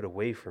be put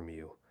away from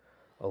you,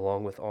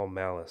 along with all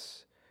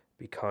malice.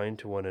 Be kind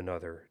to one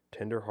another,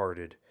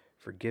 tender-hearted,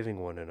 forgiving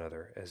one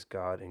another, as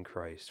God in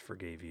Christ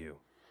forgave you.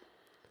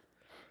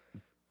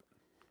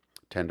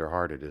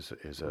 Tender-hearted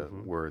is a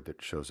word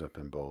that shows up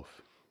in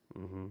both.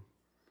 Mm-hmm.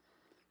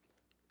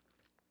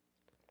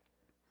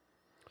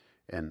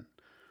 And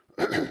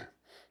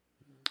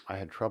I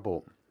had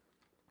trouble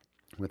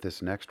with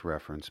this next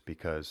reference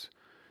because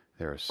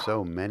there are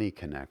so many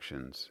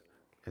connections,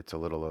 it's a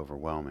little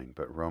overwhelming.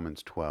 But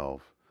Romans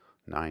 12,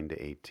 9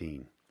 to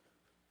 18.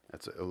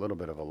 That's a little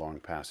bit of a long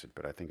passage,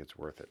 but I think it's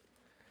worth it.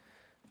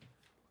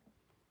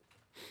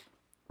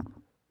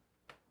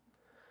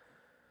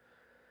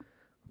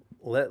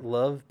 Let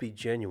love be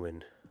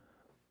genuine.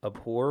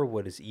 Abhor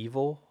what is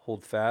evil,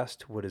 hold fast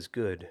to what is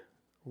good.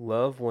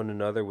 Love one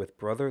another with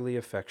brotherly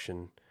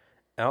affection.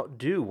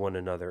 Outdo one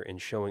another in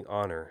showing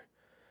honor.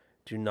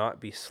 Do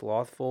not be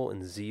slothful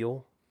in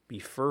zeal. Be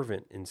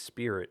fervent in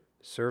spirit.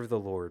 Serve the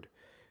Lord.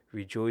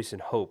 Rejoice in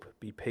hope.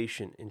 Be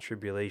patient in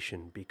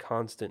tribulation. Be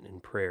constant in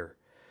prayer.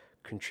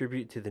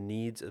 Contribute to the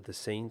needs of the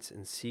saints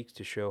and seek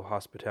to show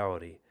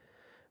hospitality.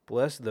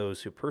 Bless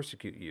those who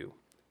persecute you.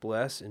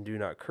 Bless and do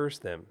not curse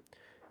them.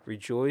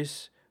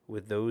 Rejoice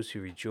with those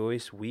who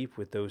rejoice. Weep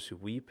with those who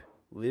weep.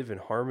 Live in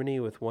harmony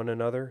with one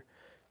another.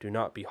 Do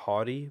not be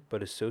haughty,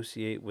 but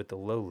associate with the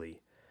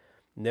lowly.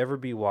 Never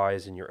be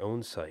wise in your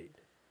own sight.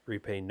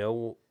 Repay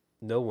no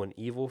one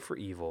evil for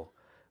evil,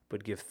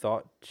 but give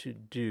thought to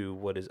do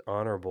what is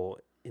honorable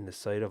in the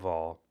sight of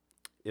all.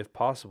 If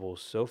possible,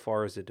 so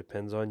far as it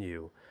depends on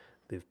you,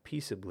 live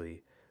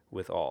peaceably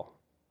with all.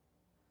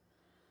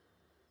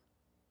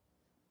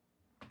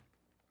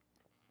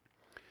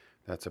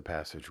 That's a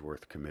passage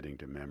worth committing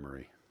to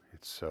memory.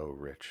 It's so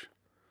rich.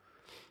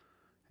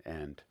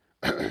 And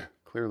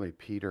clearly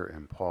Peter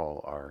and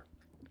Paul are,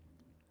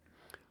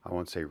 I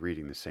won't say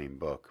reading the same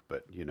book,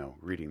 but,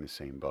 reading the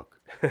same book.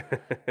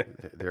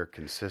 They're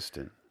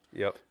consistent.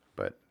 Yep.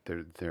 But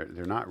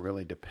they're not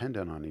really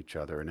dependent on each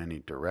other in any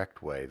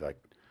direct way.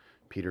 Like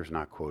Peter's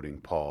not quoting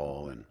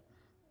Paul and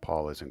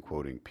Paul isn't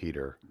quoting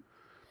Peter.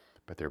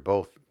 But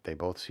they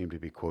both seem to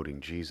be quoting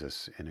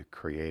Jesus in a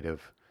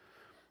creative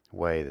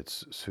way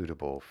that's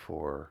suitable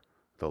for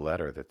the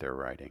letter that they're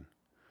writing.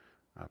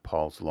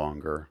 Paul's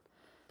longer,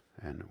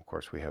 and of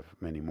course we have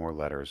many more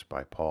letters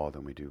by Paul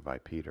than we do by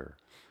Peter.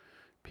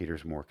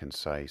 Peter's more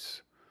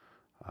concise,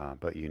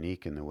 but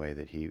unique in the way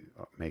that he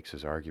makes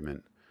his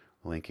argument,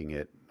 linking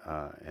it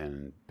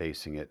and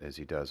basing it as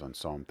he does on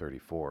Psalm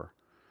 34.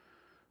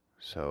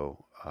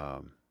 So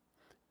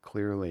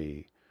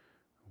clearly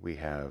we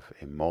have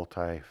a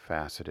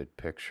multifaceted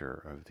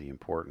picture of the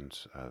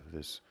importance of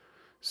this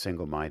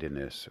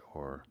single-mindedness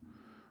or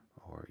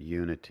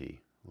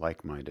unity,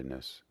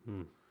 like-mindedness,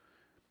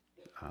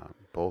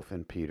 both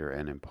in Peter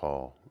and in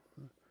Paul.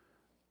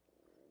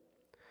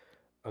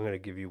 I'm going to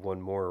give you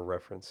one more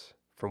reference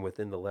from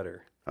within the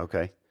letter.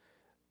 Okay.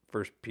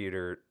 1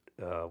 Peter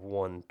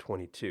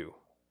 1:22.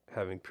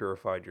 Having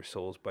purified your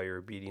souls by your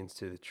obedience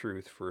to the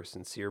truth for a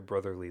sincere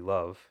brotherly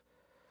love,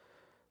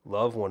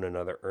 love one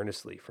another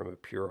earnestly from a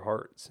pure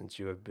heart, since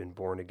you have been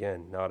born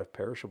again, not of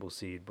perishable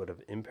seed, but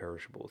of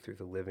imperishable, through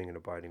the living and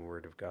abiding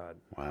word of God.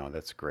 Wow,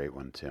 that's a great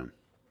one, Tim.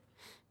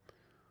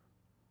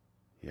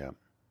 Yeah.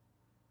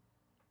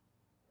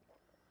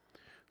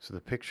 So the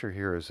picture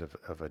here is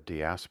of a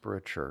diaspora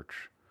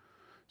church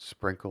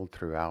sprinkled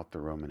throughout the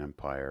Roman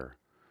Empire,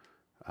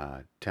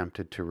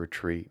 tempted to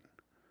retreat,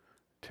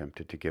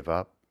 tempted to give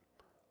up,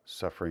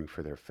 suffering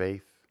for their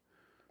faith,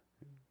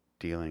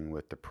 dealing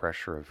with the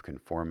pressure of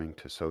conforming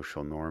to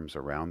social norms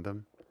around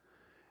them.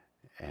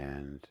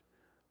 And,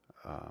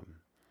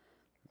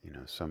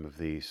 some of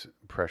these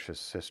precious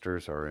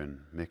sisters are in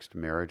mixed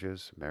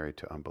marriages, married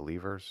to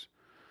unbelievers.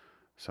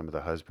 Some of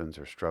the husbands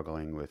are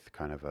struggling with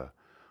kind of a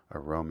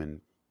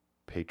Roman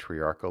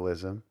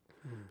patriarchalism.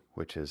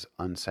 which is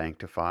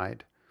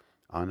unsanctified,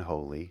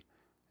 unholy,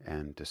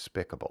 and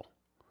despicable.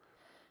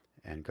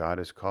 And God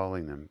is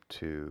calling them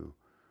to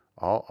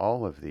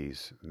all of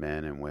these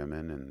men and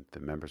women and the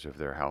members of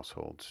their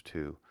households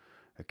to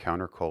a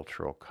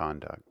countercultural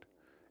conduct,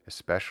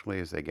 especially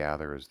as they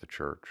gather as the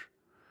church,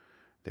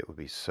 that would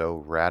be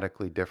so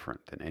radically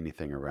different than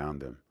anything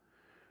around them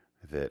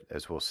that,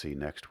 as we'll see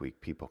next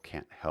week, people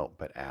can't help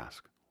but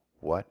ask,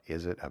 what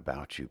is it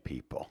about you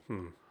people?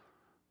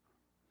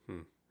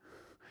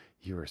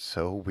 You are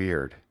so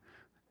weird,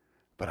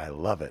 but I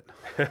love it.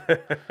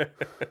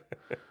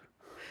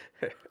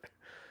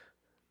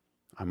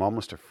 I'm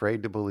almost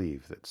afraid to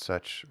believe that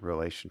such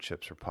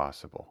relationships are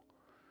possible.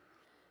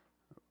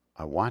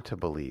 I want to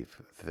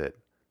believe that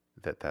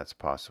that's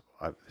possible.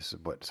 This is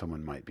what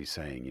someone might be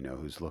saying,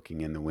 who's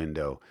looking in the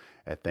window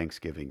at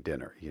Thanksgiving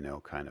dinner,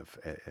 kind of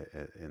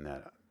in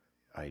that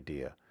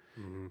idea.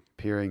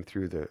 Peering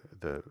through the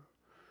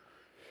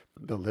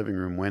living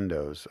room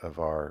windows of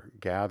our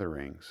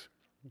gatherings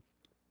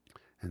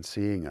and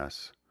seeing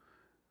us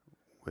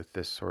with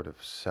this sort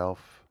of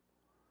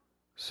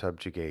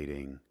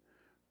self-subjugating,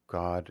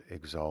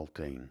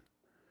 God-exalting,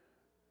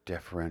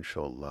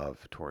 deferential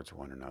love towards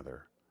one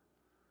another,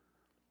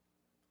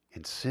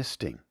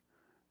 insisting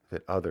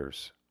that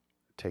others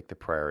take the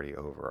priority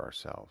over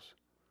ourselves.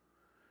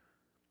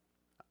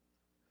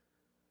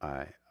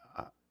 I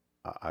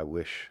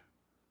wish,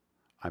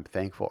 I'm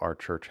thankful our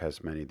church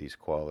has many of these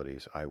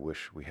qualities. I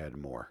wish we had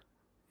more.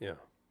 Yeah.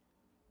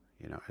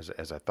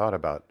 As I thought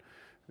about,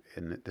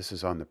 and this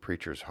is on the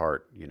preacher's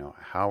heart,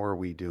 how are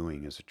we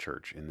doing as a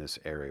church in this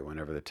area?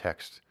 Whenever the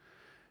text,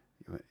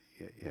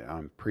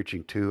 I'm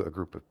preaching to a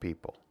group of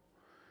people.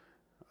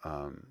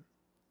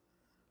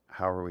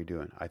 How are we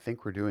doing? I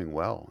think we're doing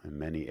well in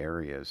many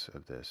areas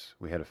of this.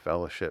 We had a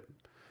fellowship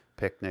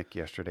picnic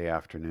yesterday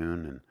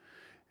afternoon,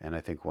 and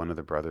I think one of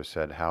the brothers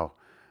said how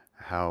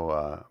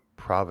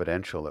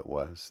providential it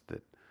was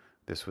that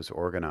this was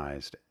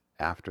organized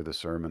after the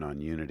sermon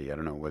on unity. I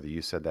don't know whether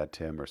you said that,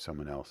 Tim, or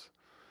someone else.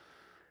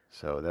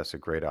 So that's a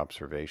great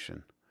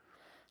observation.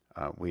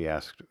 We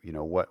asked,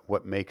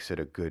 what makes it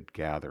a good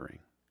gathering?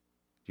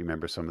 Do you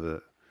remember some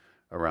of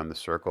around the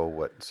circle,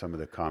 what some of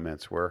the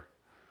comments were?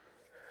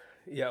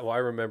 Yeah, well, I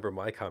remember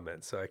my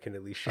comments, so I can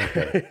at least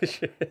share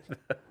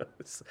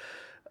those.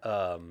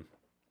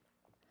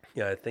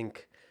 Yeah, I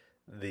think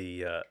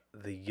the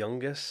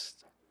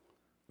youngest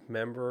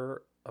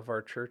member of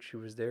our church who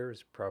was there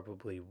is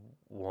probably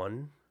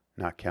 1.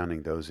 Not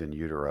counting those in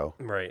utero.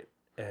 Right,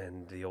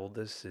 and the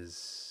oldest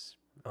is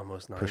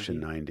almost 90.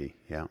 Pushing 90,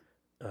 yeah.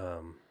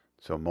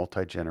 So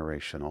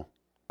multi-generational.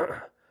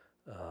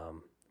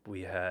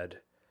 We had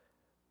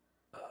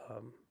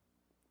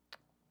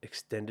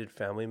extended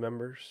family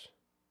members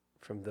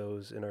from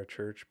those in our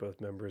church,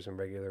 both members and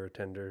regular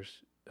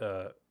attenders,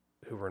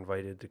 who were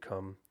invited to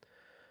come.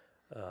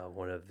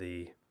 One of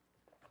the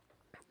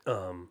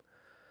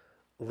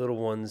little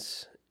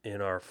ones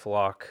in our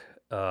flock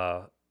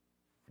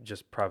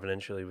just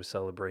providentially was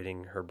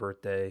celebrating her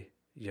birthday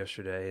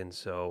yesterday, and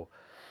so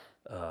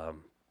I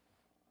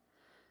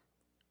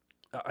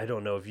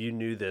don't know if you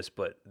knew this,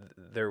 but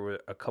there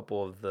were a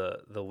couple of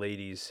the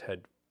ladies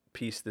had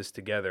pieced this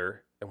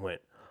together and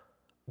went,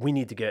 we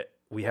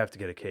have to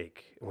get a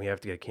cake and we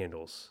have to get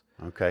candles.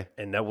 Okay.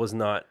 And that was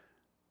not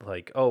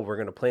like, oh, we're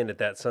going to plan it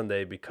that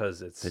Sunday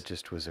because it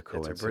just was a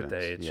coincidence. It's her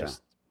birthday.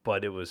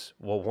 But it was,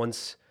 well,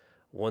 once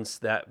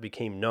that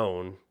became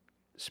known,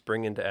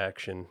 spring into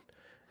action,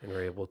 and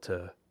we're able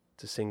to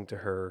sing to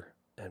her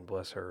and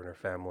bless her and her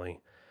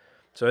family.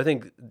 So I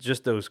think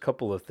just those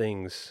couple of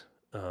things,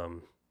 I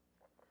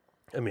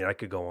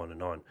could go on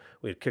and on.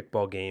 We had a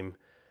kickball game.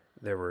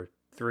 There were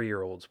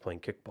 3-year-olds playing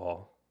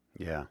kickball.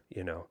 Yeah.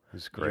 It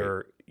was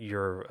great.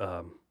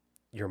 Your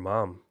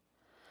mom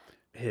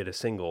hit a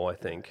single, I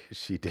think.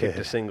 She did. Kicked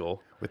a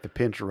single. With the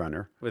pinch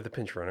runner.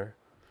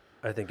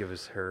 I think it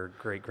was her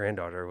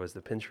great-granddaughter was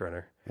the pinch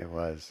runner. It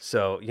was.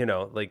 So,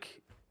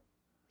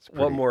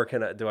 what more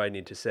do I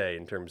need to say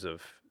in terms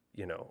of,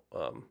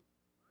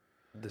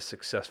 the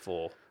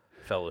successful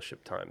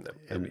fellowship time that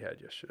we had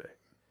yesterday?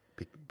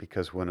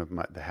 Because one of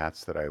the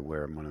hats that I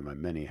wear, one of my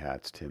many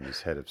hats, Tim,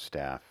 is head of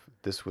staff.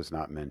 This was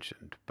not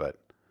mentioned, but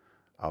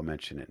I'll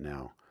mention it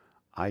now.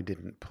 I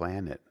didn't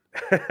plan it.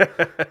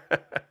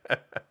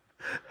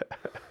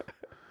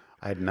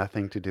 I had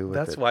nothing to do with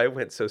it. That's why it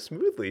went so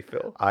smoothly,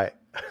 Phil. I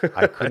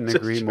couldn't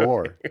agree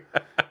more.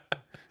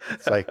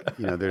 It's like,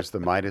 there's the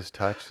Midas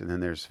touch and then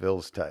there's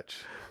Phil's touch.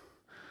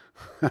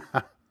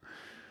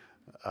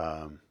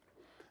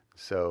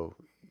 So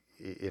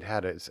it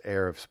had its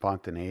air of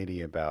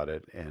spontaneity about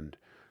it, and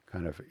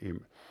kind of,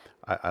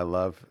 I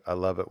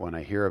love it when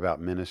I hear about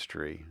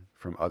ministry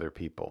from other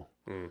people.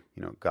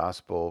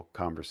 Gospel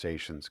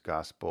conversations,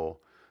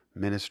 gospel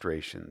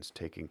ministrations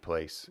taking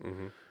place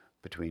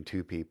between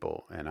two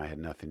people, and I had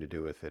nothing to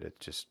do with it.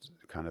 It's just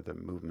kind of the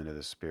movement of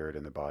the Spirit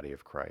in the body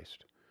of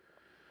Christ.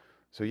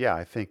 So yeah,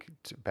 I think,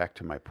 back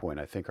to my point,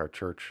 I think our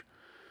church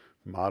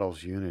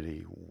models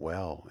unity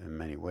well in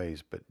many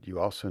ways, but you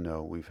also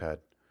know we've had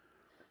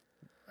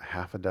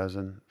half a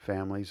dozen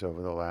families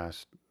over the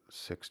last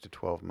 6 to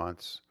 12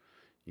 months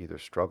either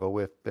struggle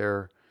with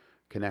their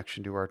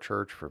connection to our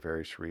church for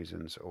various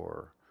reasons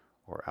or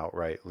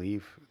outright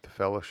leave the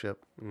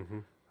fellowship. Mm-hmm.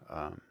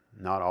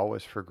 Not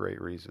always for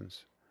great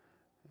reasons.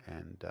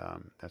 And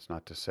that's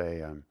not to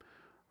say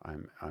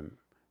I'm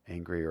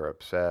angry or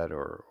upset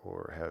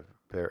or have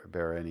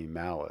bear any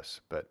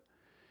malice, but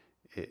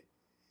it,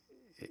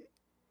 it,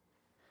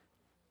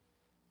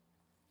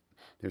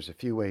 there's a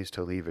few ways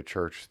to leave a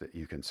church that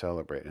you can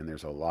celebrate, and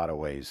there's a lot of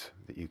ways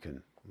that you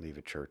can leave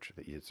a church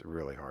that it's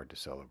really hard to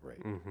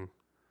celebrate. Mm-hmm.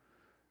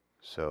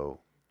 So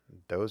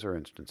those are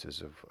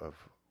instances of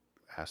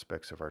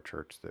aspects of our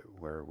church that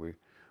where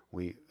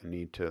we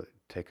need to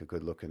take a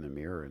good look in the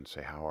mirror and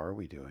say, how are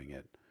we doing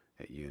it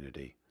at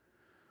Unity?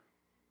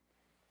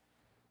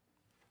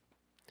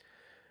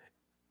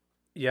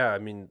 Yeah, I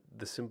mean,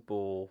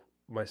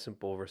 my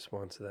simple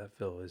response to that,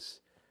 Phil,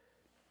 is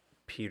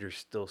Peter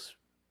still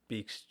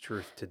speaks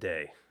truth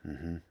today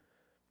Mm-hmm.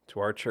 to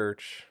our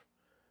church,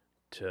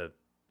 to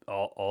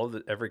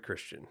every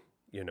Christian,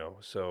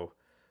 So,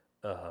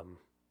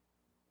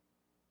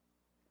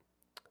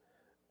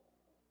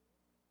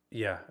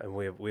 yeah, and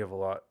we have a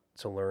lot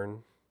to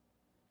learn.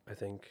 I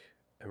think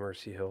at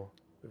Mercy Hill,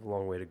 we have a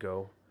long way to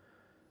go.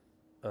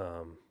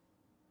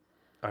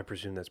 I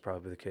presume that's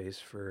probably the case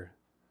for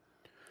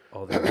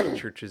all the other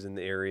churches in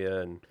the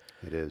area, and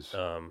It is.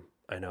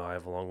 I know I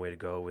have a long way to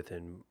go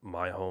within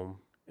my home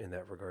in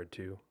that regard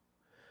too.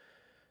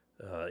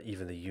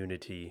 Even the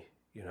unity,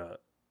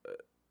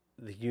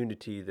 the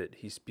unity that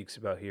he speaks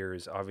about here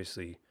is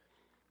obviously,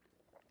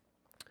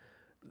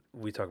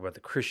 we talk about the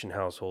Christian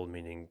household,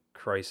 meaning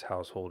Christ's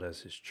household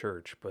as his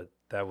church, but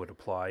that would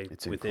apply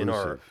It's within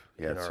our inclusive.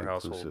 Yeah, in it's our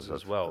households inclusive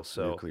as well. of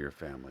So nuclear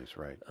families,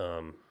 right?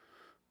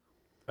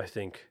 I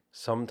think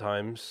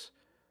sometimes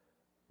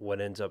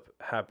what ends up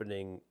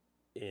happening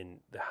in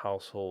the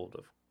household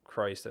of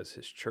Christ as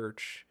his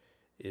church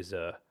is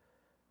a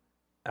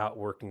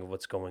outworking of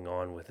what's going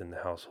on within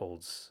the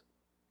households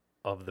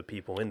of the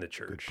people in the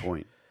church. Good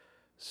point.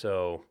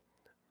 So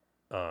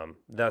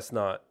that's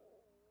not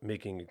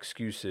making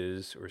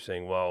excuses or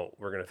saying, well,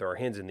 we're going to throw our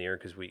hands in the air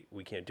because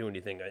we can't do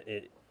anything.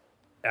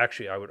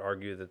 Actually, I would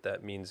argue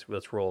that means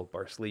let's roll up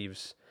our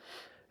sleeves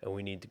and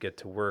we need to get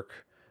to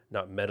work,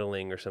 not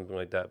meddling or something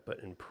like that, but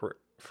in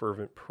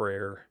fervent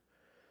prayer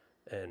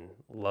and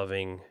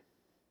loving,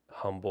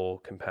 humble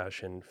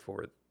compassion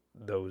for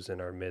those in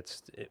our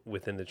midst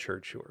within the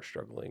church who are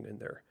struggling in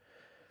their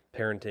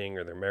parenting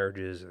or their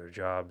marriages or their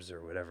jobs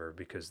or whatever,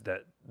 because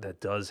that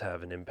does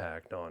have an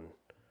impact on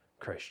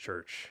Christ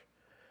Church.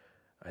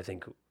 I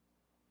think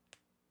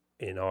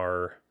in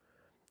our,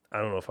 I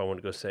don't know if I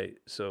want to go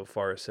so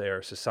far as say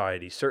our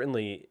society,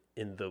 certainly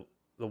in the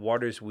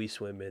waters we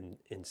swim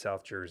in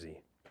South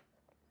Jersey,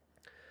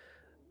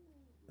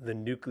 the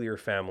nuclear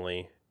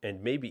family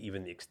and maybe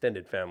even the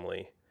extended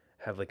family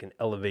have like an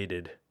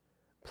elevated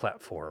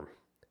platform.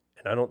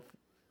 And I don't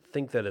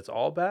think that it's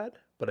all bad,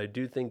 but I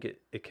do think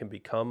it can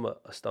become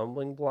a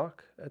stumbling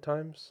block at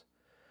times.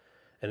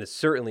 And it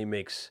certainly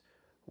makes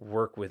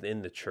work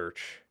within the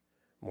church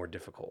more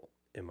difficult,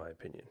 in my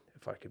opinion,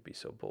 if I could be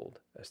so bold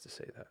as to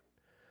say that.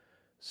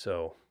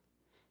 So,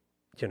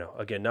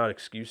 again, not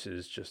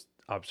excuses, just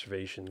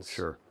observations.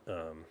 Sure.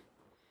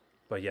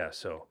 But yeah,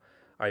 so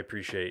I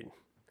appreciate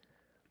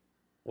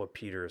what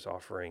Peter is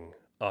offering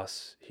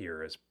us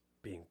here as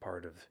being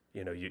part of,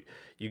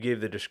 you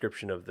gave the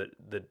description of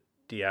the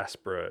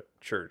diaspora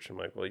church. I'm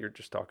like, well, you're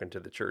just talking to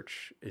the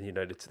church in the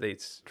United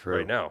States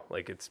right now.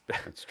 Like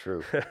That's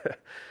true.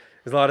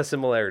 There's a lot of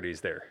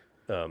similarities there.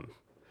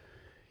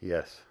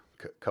 Yes.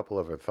 Couple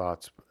of other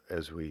thoughts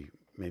as we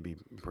maybe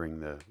bring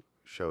the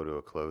show to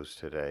a close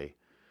today.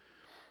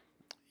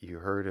 You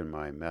heard in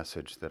my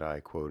message that I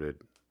quoted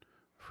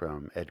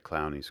from Ed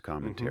Clowney's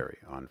commentary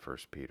on 1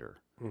 Peter.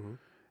 Mm-hmm.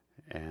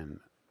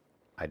 And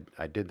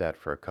I did that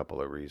for a couple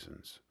of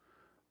reasons.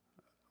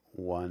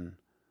 One,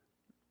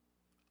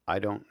 I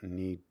don't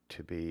need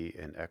to be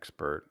an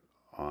expert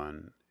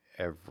on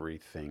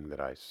everything that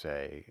I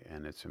say,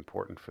 and it's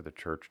important for the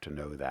church to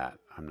know that.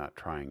 I'm not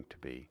trying to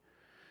be.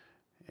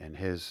 And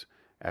his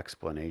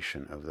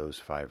explanation of those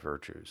 5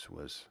 virtues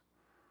was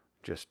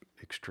just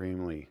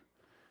extremely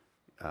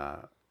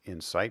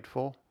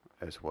insightful,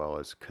 as well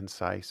as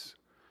concise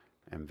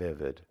and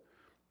vivid.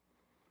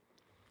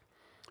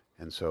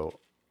 And so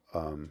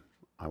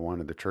I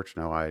wanted the church to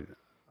know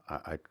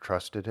I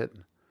trusted it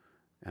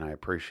and I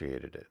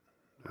appreciated it.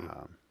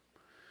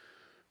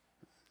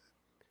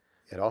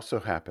 It also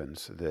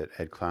happens that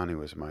Ed Clowney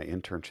was my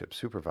internship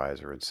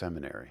supervisor in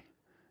seminary,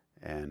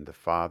 and the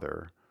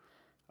father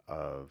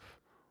of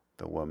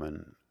the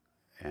woman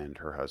and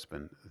her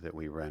husband that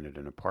we rented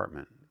an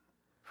apartment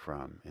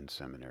from in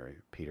seminary,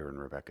 Peter and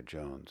Rebecca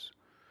Jones.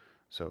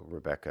 So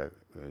Rebecca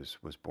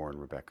was born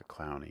Rebecca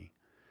Clowney,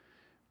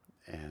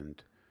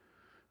 and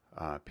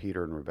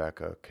Peter and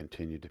Rebecca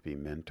continued to be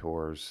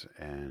mentors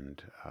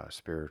and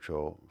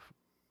spiritual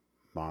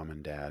mom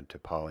and dad to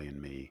Polly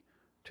and me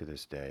to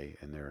this day,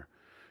 and their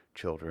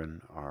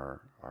children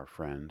are our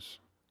friends.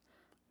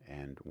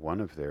 And one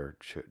of their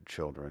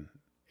children,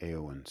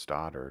 Eowyn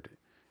Stoddard,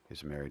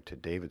 is married to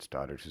David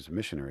Stoddard, who's a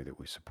missionary that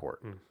we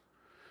support. Mm.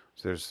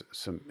 So there's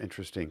some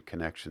interesting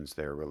connections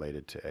there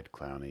related to Ed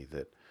Clowney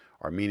that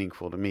are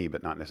meaningful to me,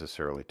 but not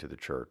necessarily to the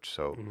church.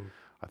 So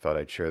I thought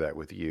I'd share that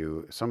with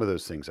you. Some of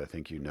those things I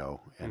think you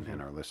know,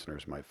 and our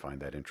listeners might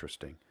find that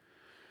interesting.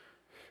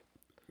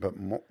 But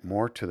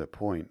more to the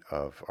point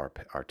of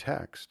our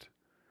text,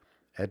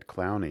 Ed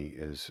Clowney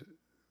is,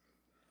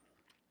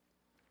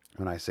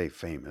 when I say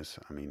famous,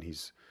 I mean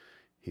he's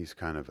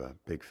kind of a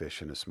big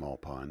fish in a small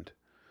pond,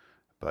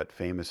 but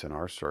famous in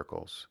our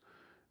circles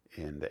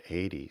in the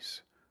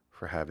 80s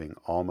for having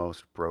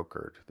almost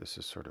brokered, this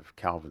is sort of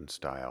Calvin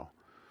style,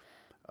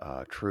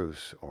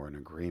 truce or an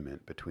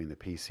agreement between the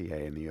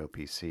PCA and the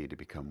OPC to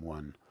become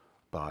one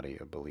body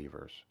of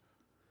believers,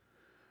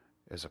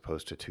 as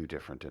opposed to two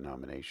different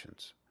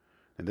denominations.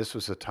 And this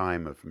was a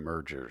time of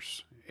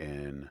mergers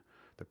in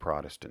the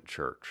Protestant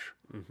church,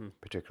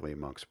 particularly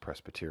amongst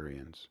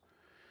Presbyterians.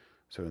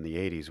 So in the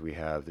 80s, we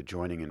have the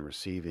joining and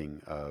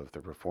receiving of the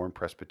Reformed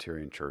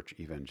Presbyterian Church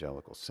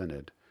Evangelical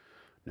Synod,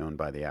 known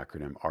by the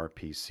acronym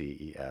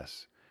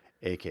RPCES,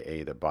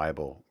 aka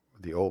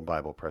the Old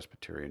Bible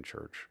Presbyterian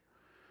Church.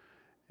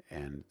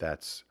 And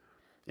that's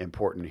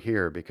important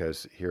here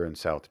because here in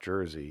South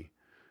Jersey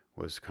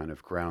was kind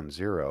of ground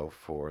zero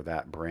for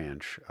that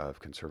branch of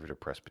conservative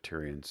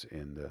Presbyterians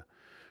in the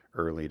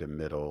early to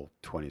middle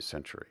 20th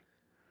century.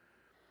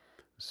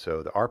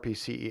 So the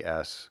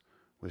RPCES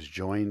was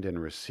joined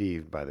and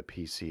received by the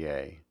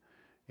PCA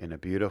in a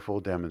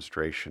beautiful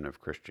demonstration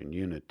of Christian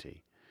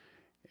unity.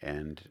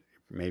 And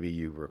maybe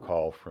you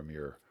recall from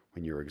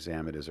when you were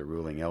examined as a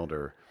ruling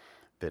elder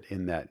that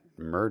in that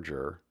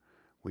merger,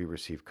 we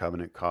received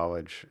Covenant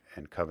College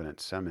and Covenant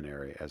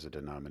Seminary as a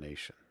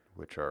denomination,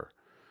 which are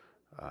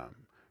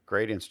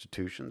great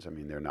institutions. I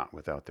mean, they're not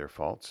without their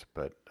faults,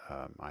 but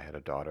I had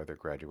a daughter that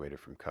graduated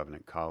from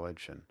Covenant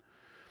College, and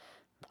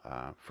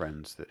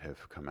friends that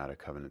have come out of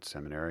Covenant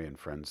Seminary, and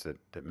friends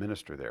that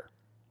minister there.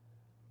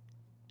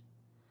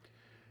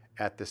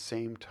 At the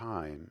same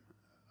time,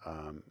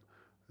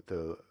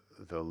 the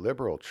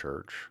liberal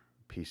church,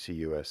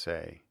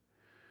 PCUSA,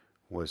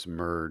 was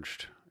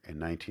merged in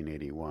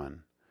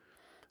 1981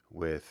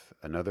 with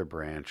another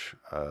branch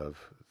of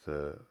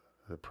the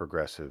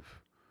progressive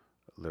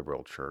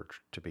liberal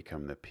church to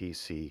become the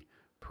PC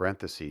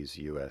parentheses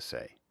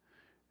USA.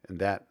 And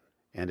that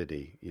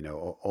entity,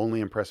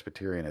 only in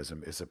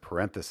Presbyterianism is a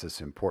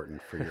parenthesis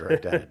important for your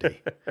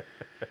identity.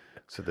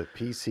 So the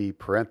PC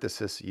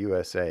parenthesis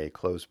USA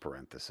close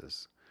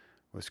parenthesis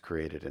was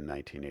created in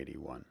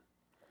 1981.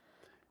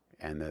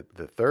 And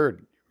the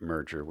third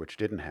merger, which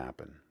didn't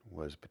happen,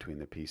 was between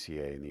the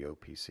PCA and the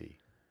OPC.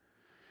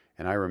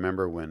 And I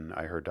remember when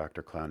I heard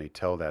Dr. Clowney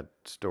tell that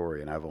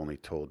story, and I've only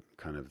told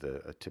kind of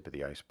a tip of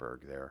the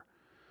iceberg there,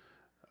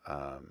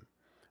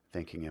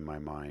 thinking in my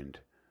mind,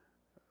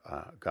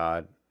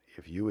 God,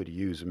 if you would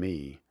use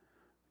me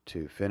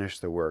to finish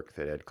the work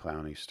that Ed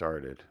Clowney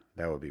started,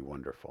 that would be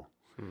wonderful.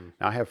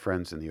 Now, I have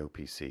friends in the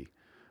OPC,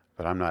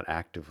 but I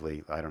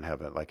don't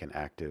have an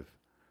active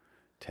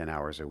 10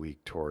 hours a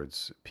week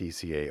towards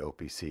PCA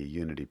OPC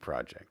Unity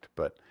Project,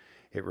 but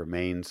it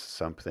remains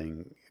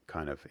something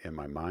kind of in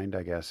my mind,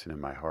 I guess, and in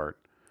my heart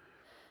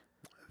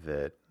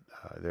that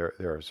there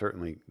are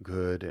certainly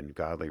good and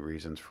godly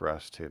reasons for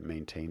us to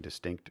maintain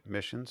distinct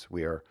missions.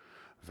 We are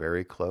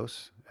very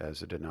close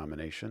as a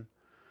denomination.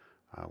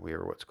 We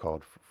are what's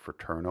called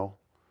fraternal.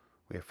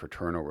 We have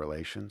fraternal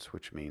relations,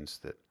 which means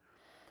that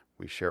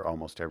we share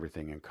almost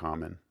everything in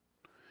common.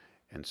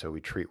 And so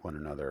we treat one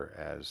another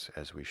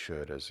as we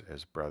should,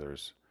 as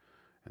brothers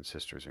and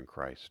sisters in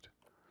Christ.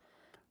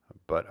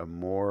 But a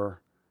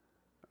more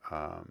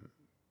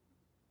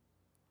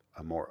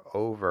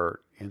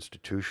overt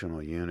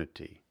institutional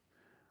unity,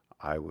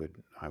 I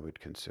would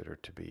consider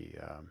to be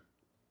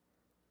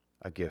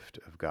a gift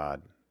of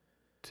God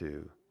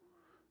to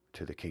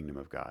the kingdom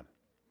of God.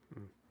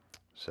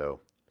 So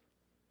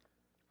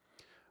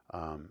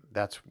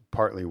that's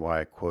partly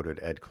why I quoted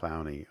Ed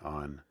Clowney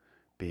on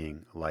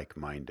being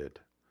like-minded,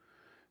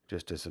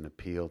 just as an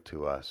appeal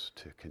to us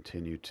to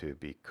continue to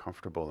be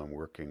comfortable in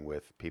working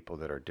with people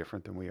that are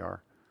different than we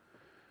are.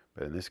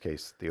 But in this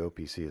case, the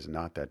OPC is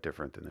not that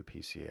different than the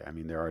PCA. I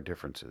mean, there are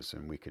differences,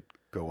 and we could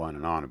go on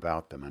and on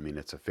about them. I mean,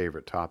 it's a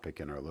favorite topic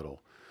in our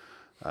little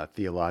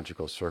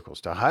theological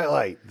circles to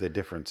highlight the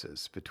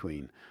differences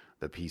between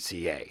the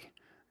PCA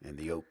and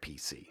the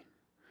OPC.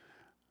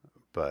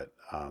 But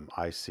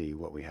I see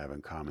what we have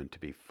in common to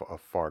be of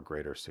far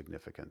greater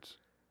significance.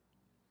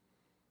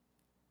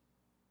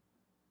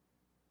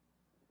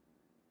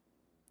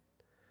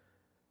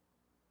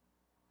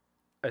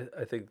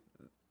 I think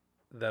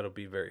that'll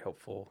be very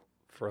helpful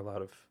for a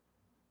lot of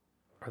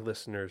our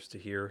listeners to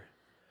hear.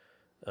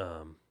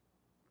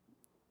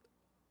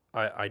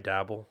 I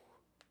dabble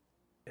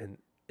in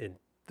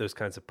those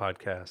kinds of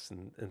podcasts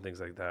and things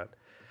like that.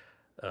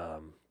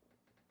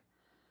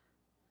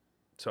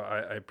 So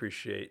I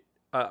appreciate.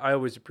 I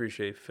always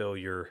appreciate, Phil,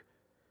 your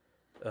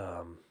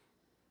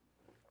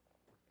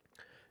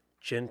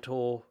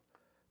gentle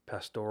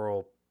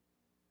pastoral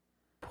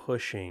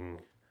pushing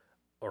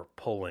or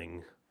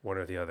pulling, one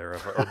or the other,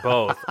 or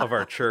both, of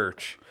our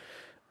church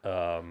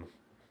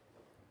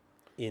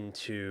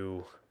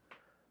into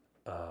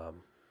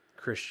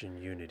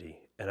Christian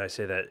unity. And I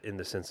say that in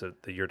the sense that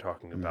you're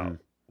talking about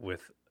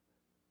with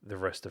the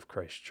rest of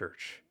Christ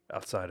Church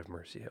outside of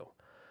Mercy Hill.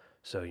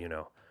 So,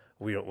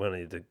 we don't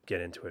need to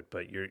get into it,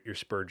 but your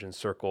Spurgeon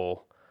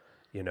circle,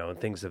 and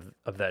things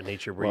of that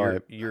nature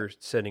where you're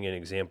setting an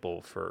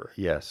example for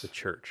the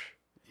church.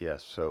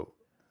 Yes. So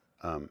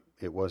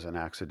it wasn't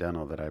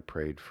accidental that I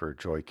prayed for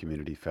Joy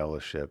Community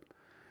Fellowship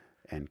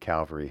and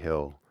Calvary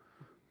Hill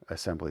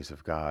Assemblies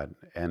of God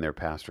and their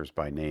pastors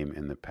by name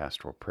in the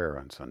pastoral prayer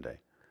on Sunday.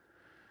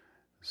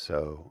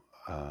 So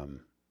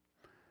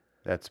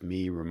that's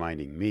me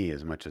reminding me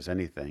as much as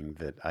anything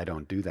that I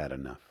don't do that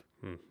enough.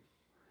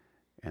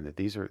 And that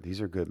these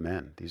are good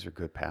men. These are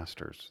good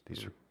pastors.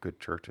 These are good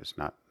churches,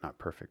 not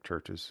perfect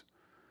churches.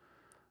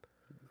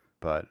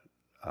 But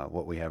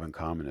what we have in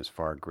common is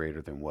far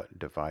greater than what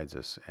divides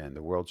us, and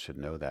the world should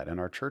know that, and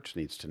our church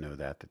needs to know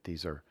that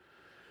these are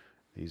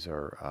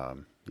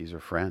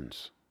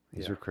friends.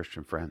 These are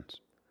Christian friends.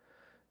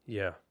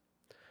 Yeah,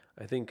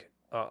 I think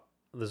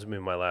this will be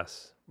my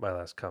last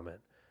comment.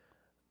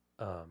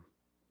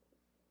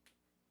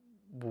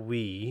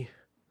 We,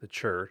 the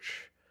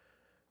church,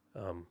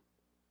 and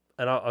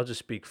I'll just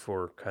speak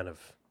for kind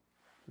of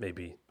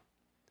maybe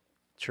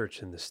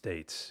church in the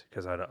States,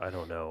 because I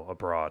don't know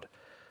abroad,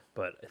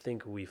 but I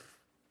think we've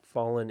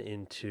fallen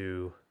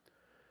into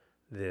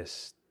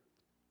this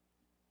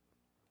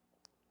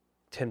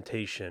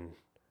temptation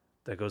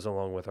that goes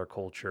along with our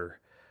culture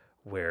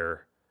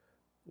where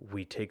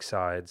we take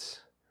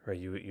sides, right?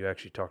 You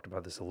actually talked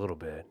about this a little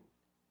bit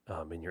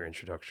in your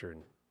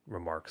introduction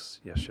remarks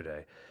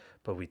yesterday,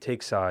 but we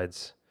take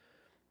sides.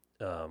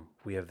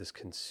 We have this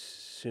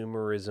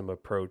consumerism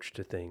approach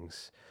to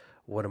things.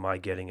 What am I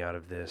getting out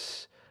of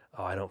this?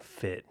 Oh, I don't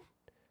fit,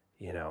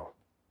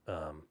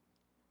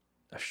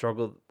 I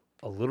struggled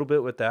a little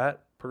bit with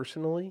that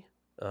personally.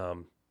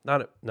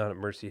 Not at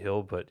Mercy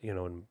Hill, but,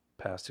 in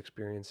past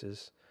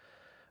experiences.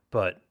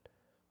 But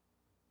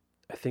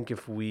I think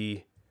if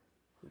we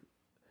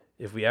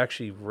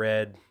actually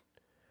read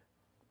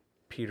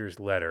Peter's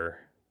letter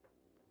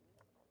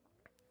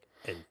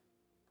and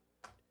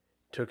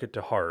took it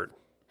to heart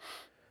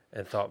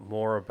and thought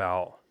more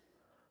about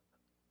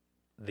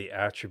the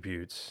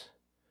attributes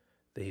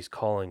that he's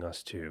calling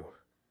us to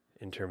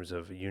in terms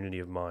of unity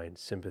of mind,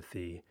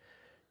 sympathy,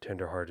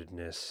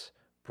 tenderheartedness,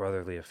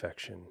 brotherly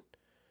affection.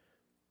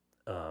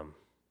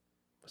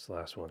 What's the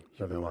last one?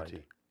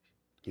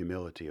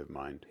 Humility of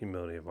mind.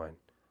 Humility of mind.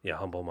 Yeah,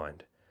 humble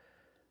mind.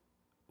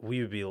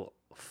 We would be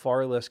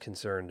far less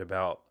concerned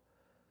about,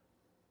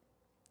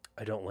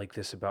 I don't like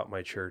this about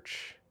my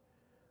church.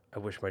 I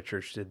wish my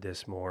church did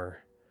this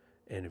more.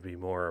 And it'd be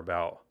more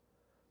about,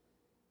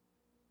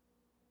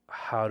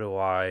 how do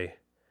I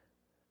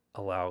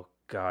allow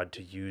God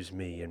to use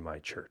me in my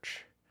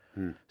church?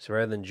 So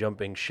rather than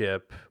jumping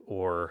ship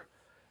or,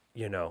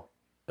 we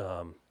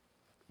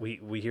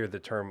hear the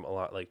term a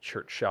lot, like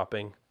church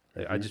shopping.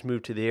 I just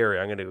moved to the area.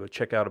 I'm going to go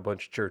check out a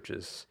bunch of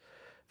churches,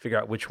 figure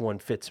out which one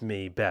fits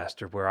me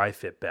best or where I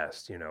fit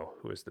best,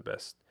 who is the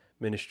best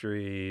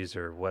ministries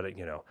or what,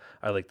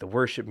 I like the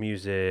worship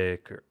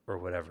music or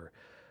whatever.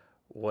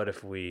 What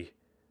if we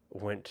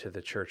went to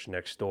the church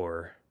next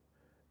door,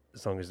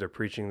 as long as they're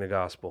preaching the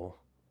gospel,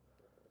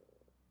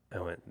 I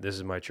went, this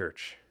is my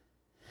church,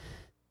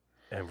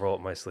 and roll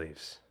up my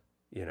sleeves,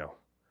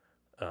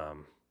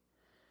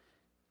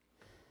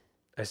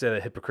 I say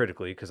that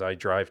hypocritically because I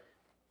drive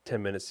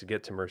 10 minutes to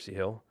get to Mercy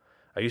Hill.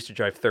 I used to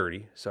drive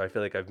 30, so I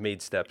feel like I've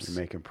made steps.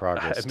 You're making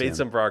progress. I've made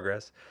some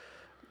progress.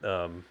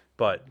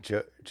 But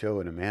Joe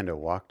and Amanda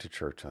walk to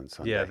church on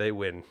Sunday. Yeah, they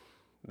win.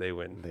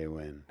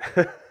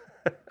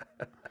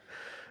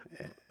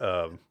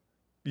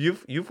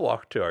 You've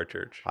walked to our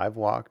church. I've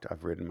walked.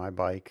 I've ridden my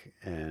bike,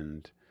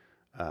 and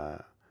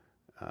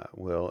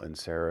Will and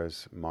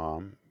Sarah's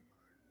mom,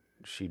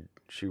 she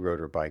rode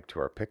her bike to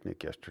our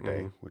picnic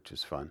yesterday, which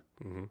is fun.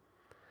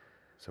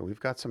 So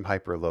we've got some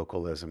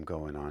hyper-localism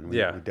going on. We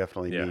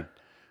definitely need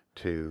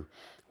to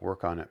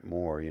work on it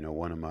more.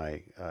 One of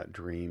my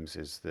dreams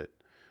is that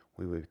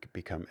we would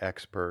become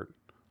expert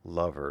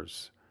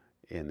lovers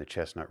in the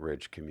Chestnut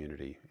Ridge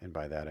community. And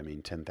by that, I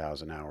mean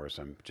 10,000 hours.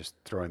 I'm just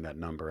throwing that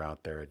number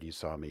out there. And you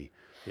saw me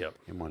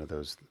in one of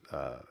those,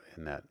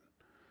 in that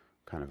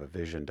kind of a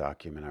vision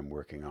document I'm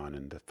working on.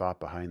 And the thought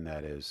behind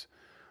that is,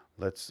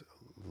 let's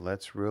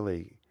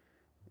really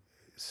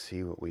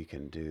see what we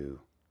can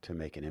do to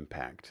make an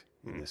impact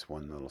in this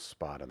one little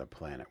spot of the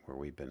planet where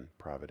we've been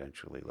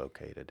providentially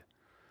located.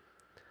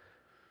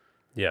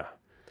 Yeah.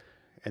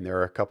 And there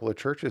are a couple of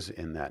churches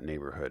in that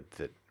neighborhood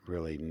that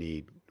really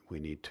we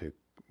need to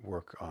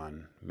work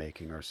on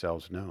making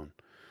ourselves known.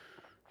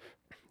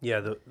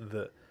 Yeah,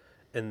 the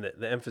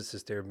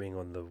emphasis there being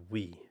on the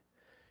we,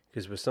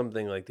 because with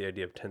something like the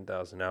idea of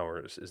 10,000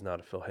 hours is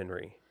not a Phil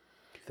Henry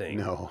thing.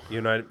 No.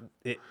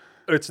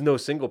 It's no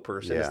single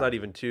person. It's Yeah. not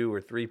even 2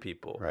 or 3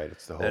 people. Right.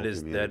 It's the whole That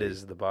community.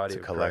 is the body It's a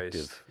of Christ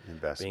collective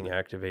investment. being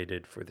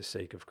activated for the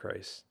sake of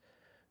Christ.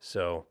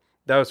 So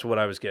that was what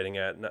I was getting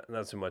at.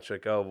 Not so much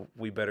like, oh,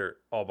 we better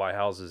all buy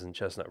houses in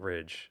Chestnut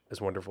Ridge, as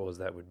wonderful as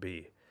that would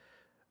be.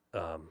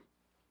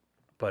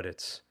 But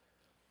it's,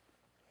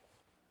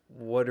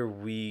 what are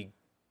we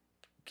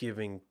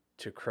giving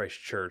to Christ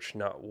Church,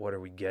 not what are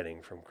we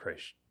getting from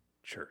Christ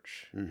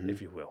Church,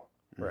 if you will,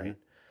 right?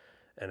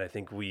 And I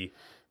think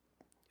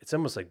it's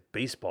almost like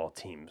baseball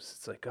teams.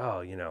 It's like,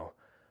 oh,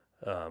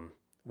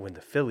 when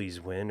the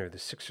Phillies win or the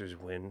Sixers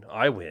win,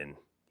 I win,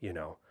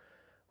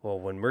 Well,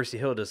 when Mercy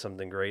Hill does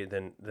something great,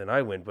 then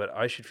I win. But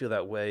I should feel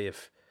that way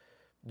if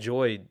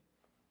Joy,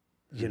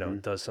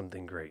 does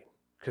something great,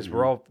 because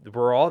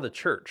we're all the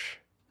church.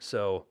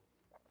 So,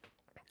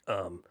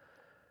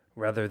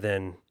 rather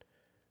than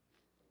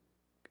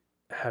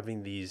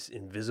having these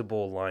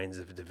invisible lines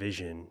of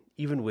division,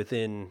 even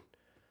within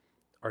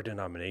our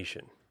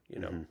denomination,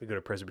 we go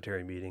to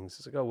Presbyterian meetings.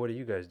 It's like, oh, what are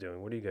you guys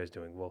doing? What are you guys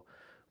doing? Well,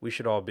 we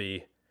should all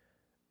be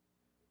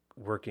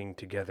working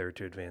together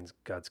to advance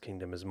God's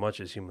kingdom as much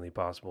as humanly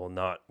possible,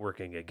 not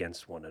working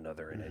against one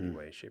another in any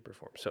way, shape, or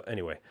form. So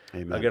anyway,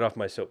 Amen. I'll get off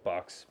my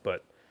soapbox,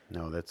 but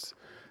No, that's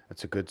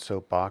a good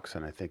soapbox,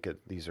 and I think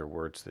these are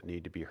words that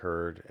need to be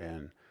heard.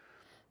 And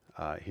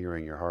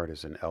hearing your heart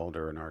as an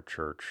elder in our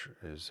church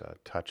is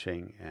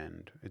touching,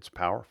 and it's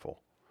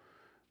powerful.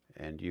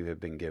 And you have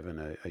been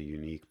given a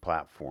unique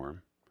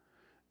platform,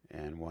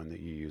 and one that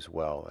you use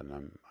well,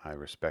 and I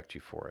respect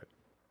you for it.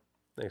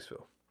 thanks,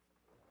 Phil.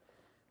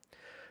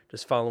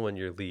 Just following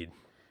your lead.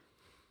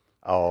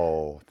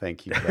 Oh,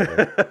 thank you,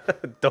 brother.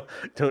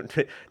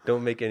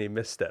 don't make any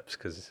missteps,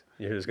 because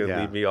you're just going to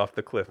lead me off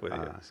the cliff with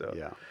you. So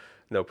yeah.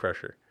 no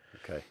pressure.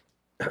 Okay.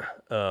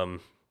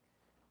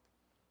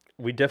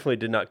 We definitely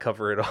did not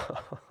cover it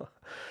all.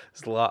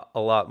 There's a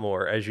lot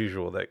more, as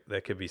usual,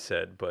 that could be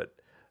said, but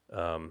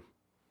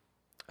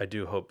I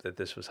do hope that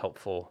this was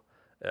helpful.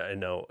 I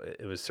know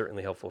it was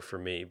certainly helpful for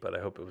me, but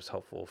I hope it was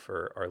helpful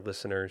for our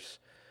listeners,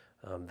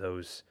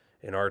 those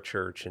in our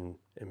church, and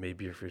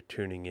maybe if you're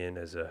tuning in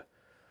as a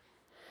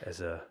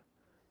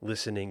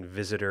listening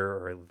visitor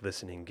or a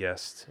listening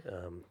guest.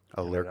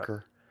 A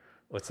lurker?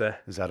 What's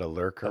that? Is that a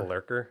lurker? A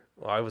lurker?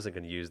 Well, I wasn't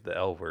going to use the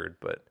L word,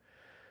 but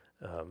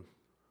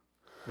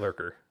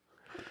lurker.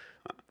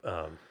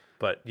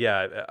 But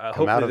yeah,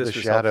 Come out hopefully of this the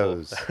was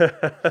shadows.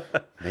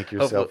 helpful. Make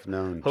yourself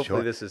known.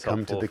 Hopefully this is Come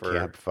helpful to the for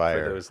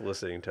campfire. those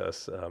listening to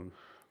us.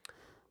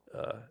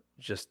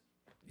 Just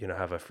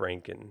have a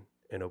frank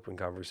and open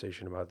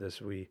conversation about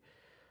this. We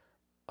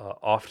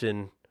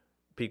often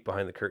peek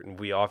behind the curtain.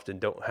 We often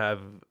don't have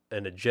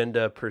an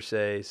agenda per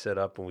se set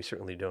up, and we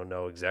certainly don't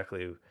know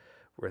exactly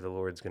where the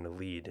Lord's going to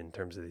lead in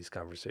terms of these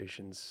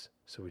conversations.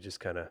 So we just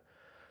kind of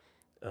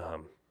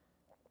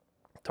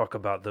talk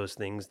about those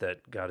things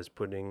that God is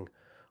putting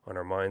on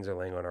our minds or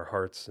laying on our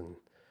hearts, and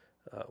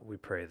we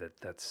pray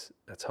that that's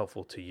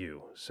helpful to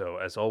you. So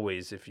as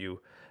always, if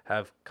you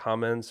have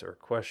comments or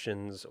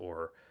questions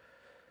or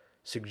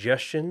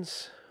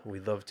suggestions,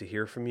 we'd love to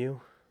hear from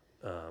you.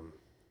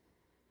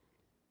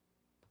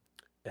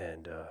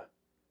 And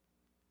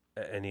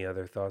any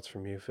other thoughts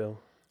from you, Phil?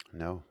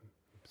 No,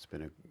 it's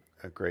been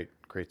a great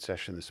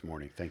session this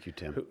morning. Thank you,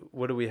 Tim.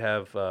 What do we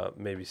have,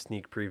 maybe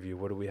sneak preview,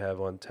 what do we have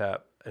on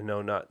tap? I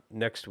know not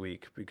next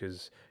week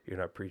because you're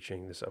not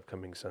preaching this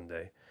upcoming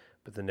Sunday,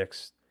 but the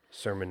next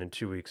sermon in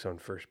 2 weeks on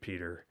 1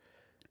 Peter.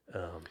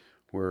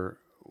 We're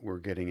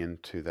getting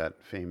into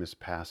that famous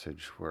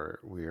passage where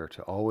we are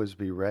to always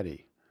be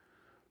ready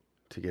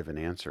to give an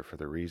answer for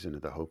the reason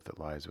of the hope that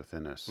lies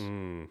within us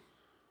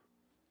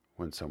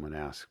when someone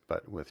asks,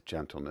 but with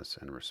gentleness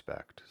and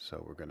respect.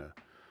 So we're going to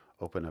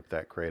open up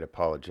that great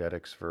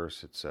apologetics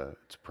verse. It's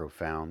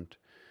profound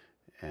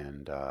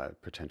and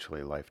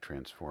potentially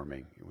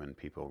life-transforming when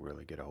people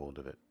really get a hold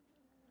of it.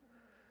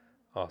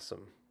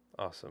 Awesome.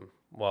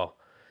 Well,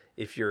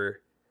 if you're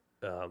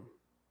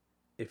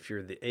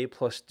the A+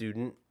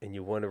 student and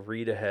you want to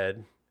read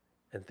ahead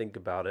and think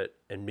about it,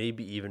 and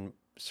maybe even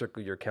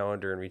circle your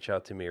calendar and reach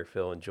out to me or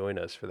Phil and join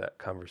us for that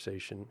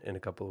conversation in a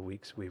couple of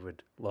weeks, we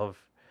would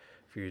love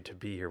for you to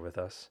be here with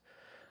us.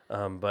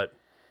 But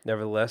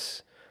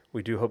nevertheless,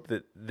 we do hope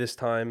that this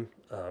time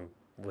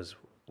was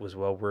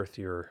well worth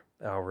your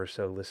hour or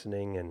so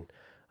listening, and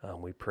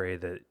we pray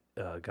that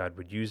God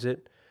would use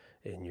it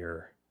in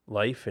your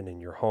life and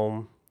in your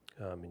home,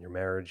 in your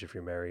marriage if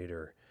you're married,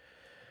 or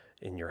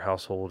in your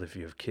household if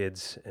you have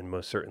kids, and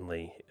most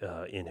certainly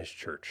in His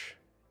church,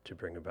 to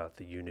bring about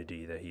the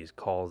unity that He's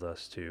called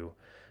us to,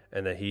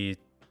 and that He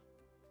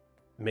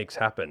makes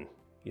happen.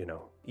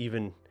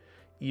 Even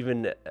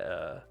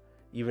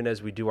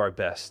as we do our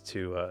best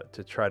to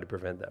try to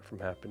prevent that from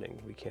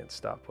happening, we can't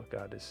stop what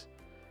God is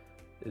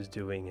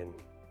doing, and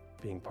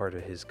being part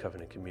of His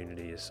covenant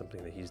community is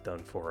something that He's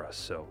done for us.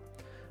 So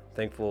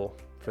thankful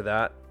for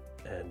that,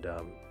 and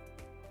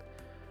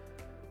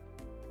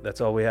that's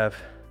all we have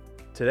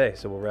today.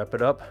 So we'll wrap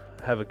it up.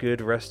 Have a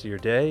good rest of your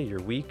day, your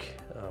week.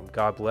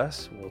 God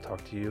bless. We'll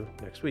talk to you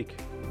next week.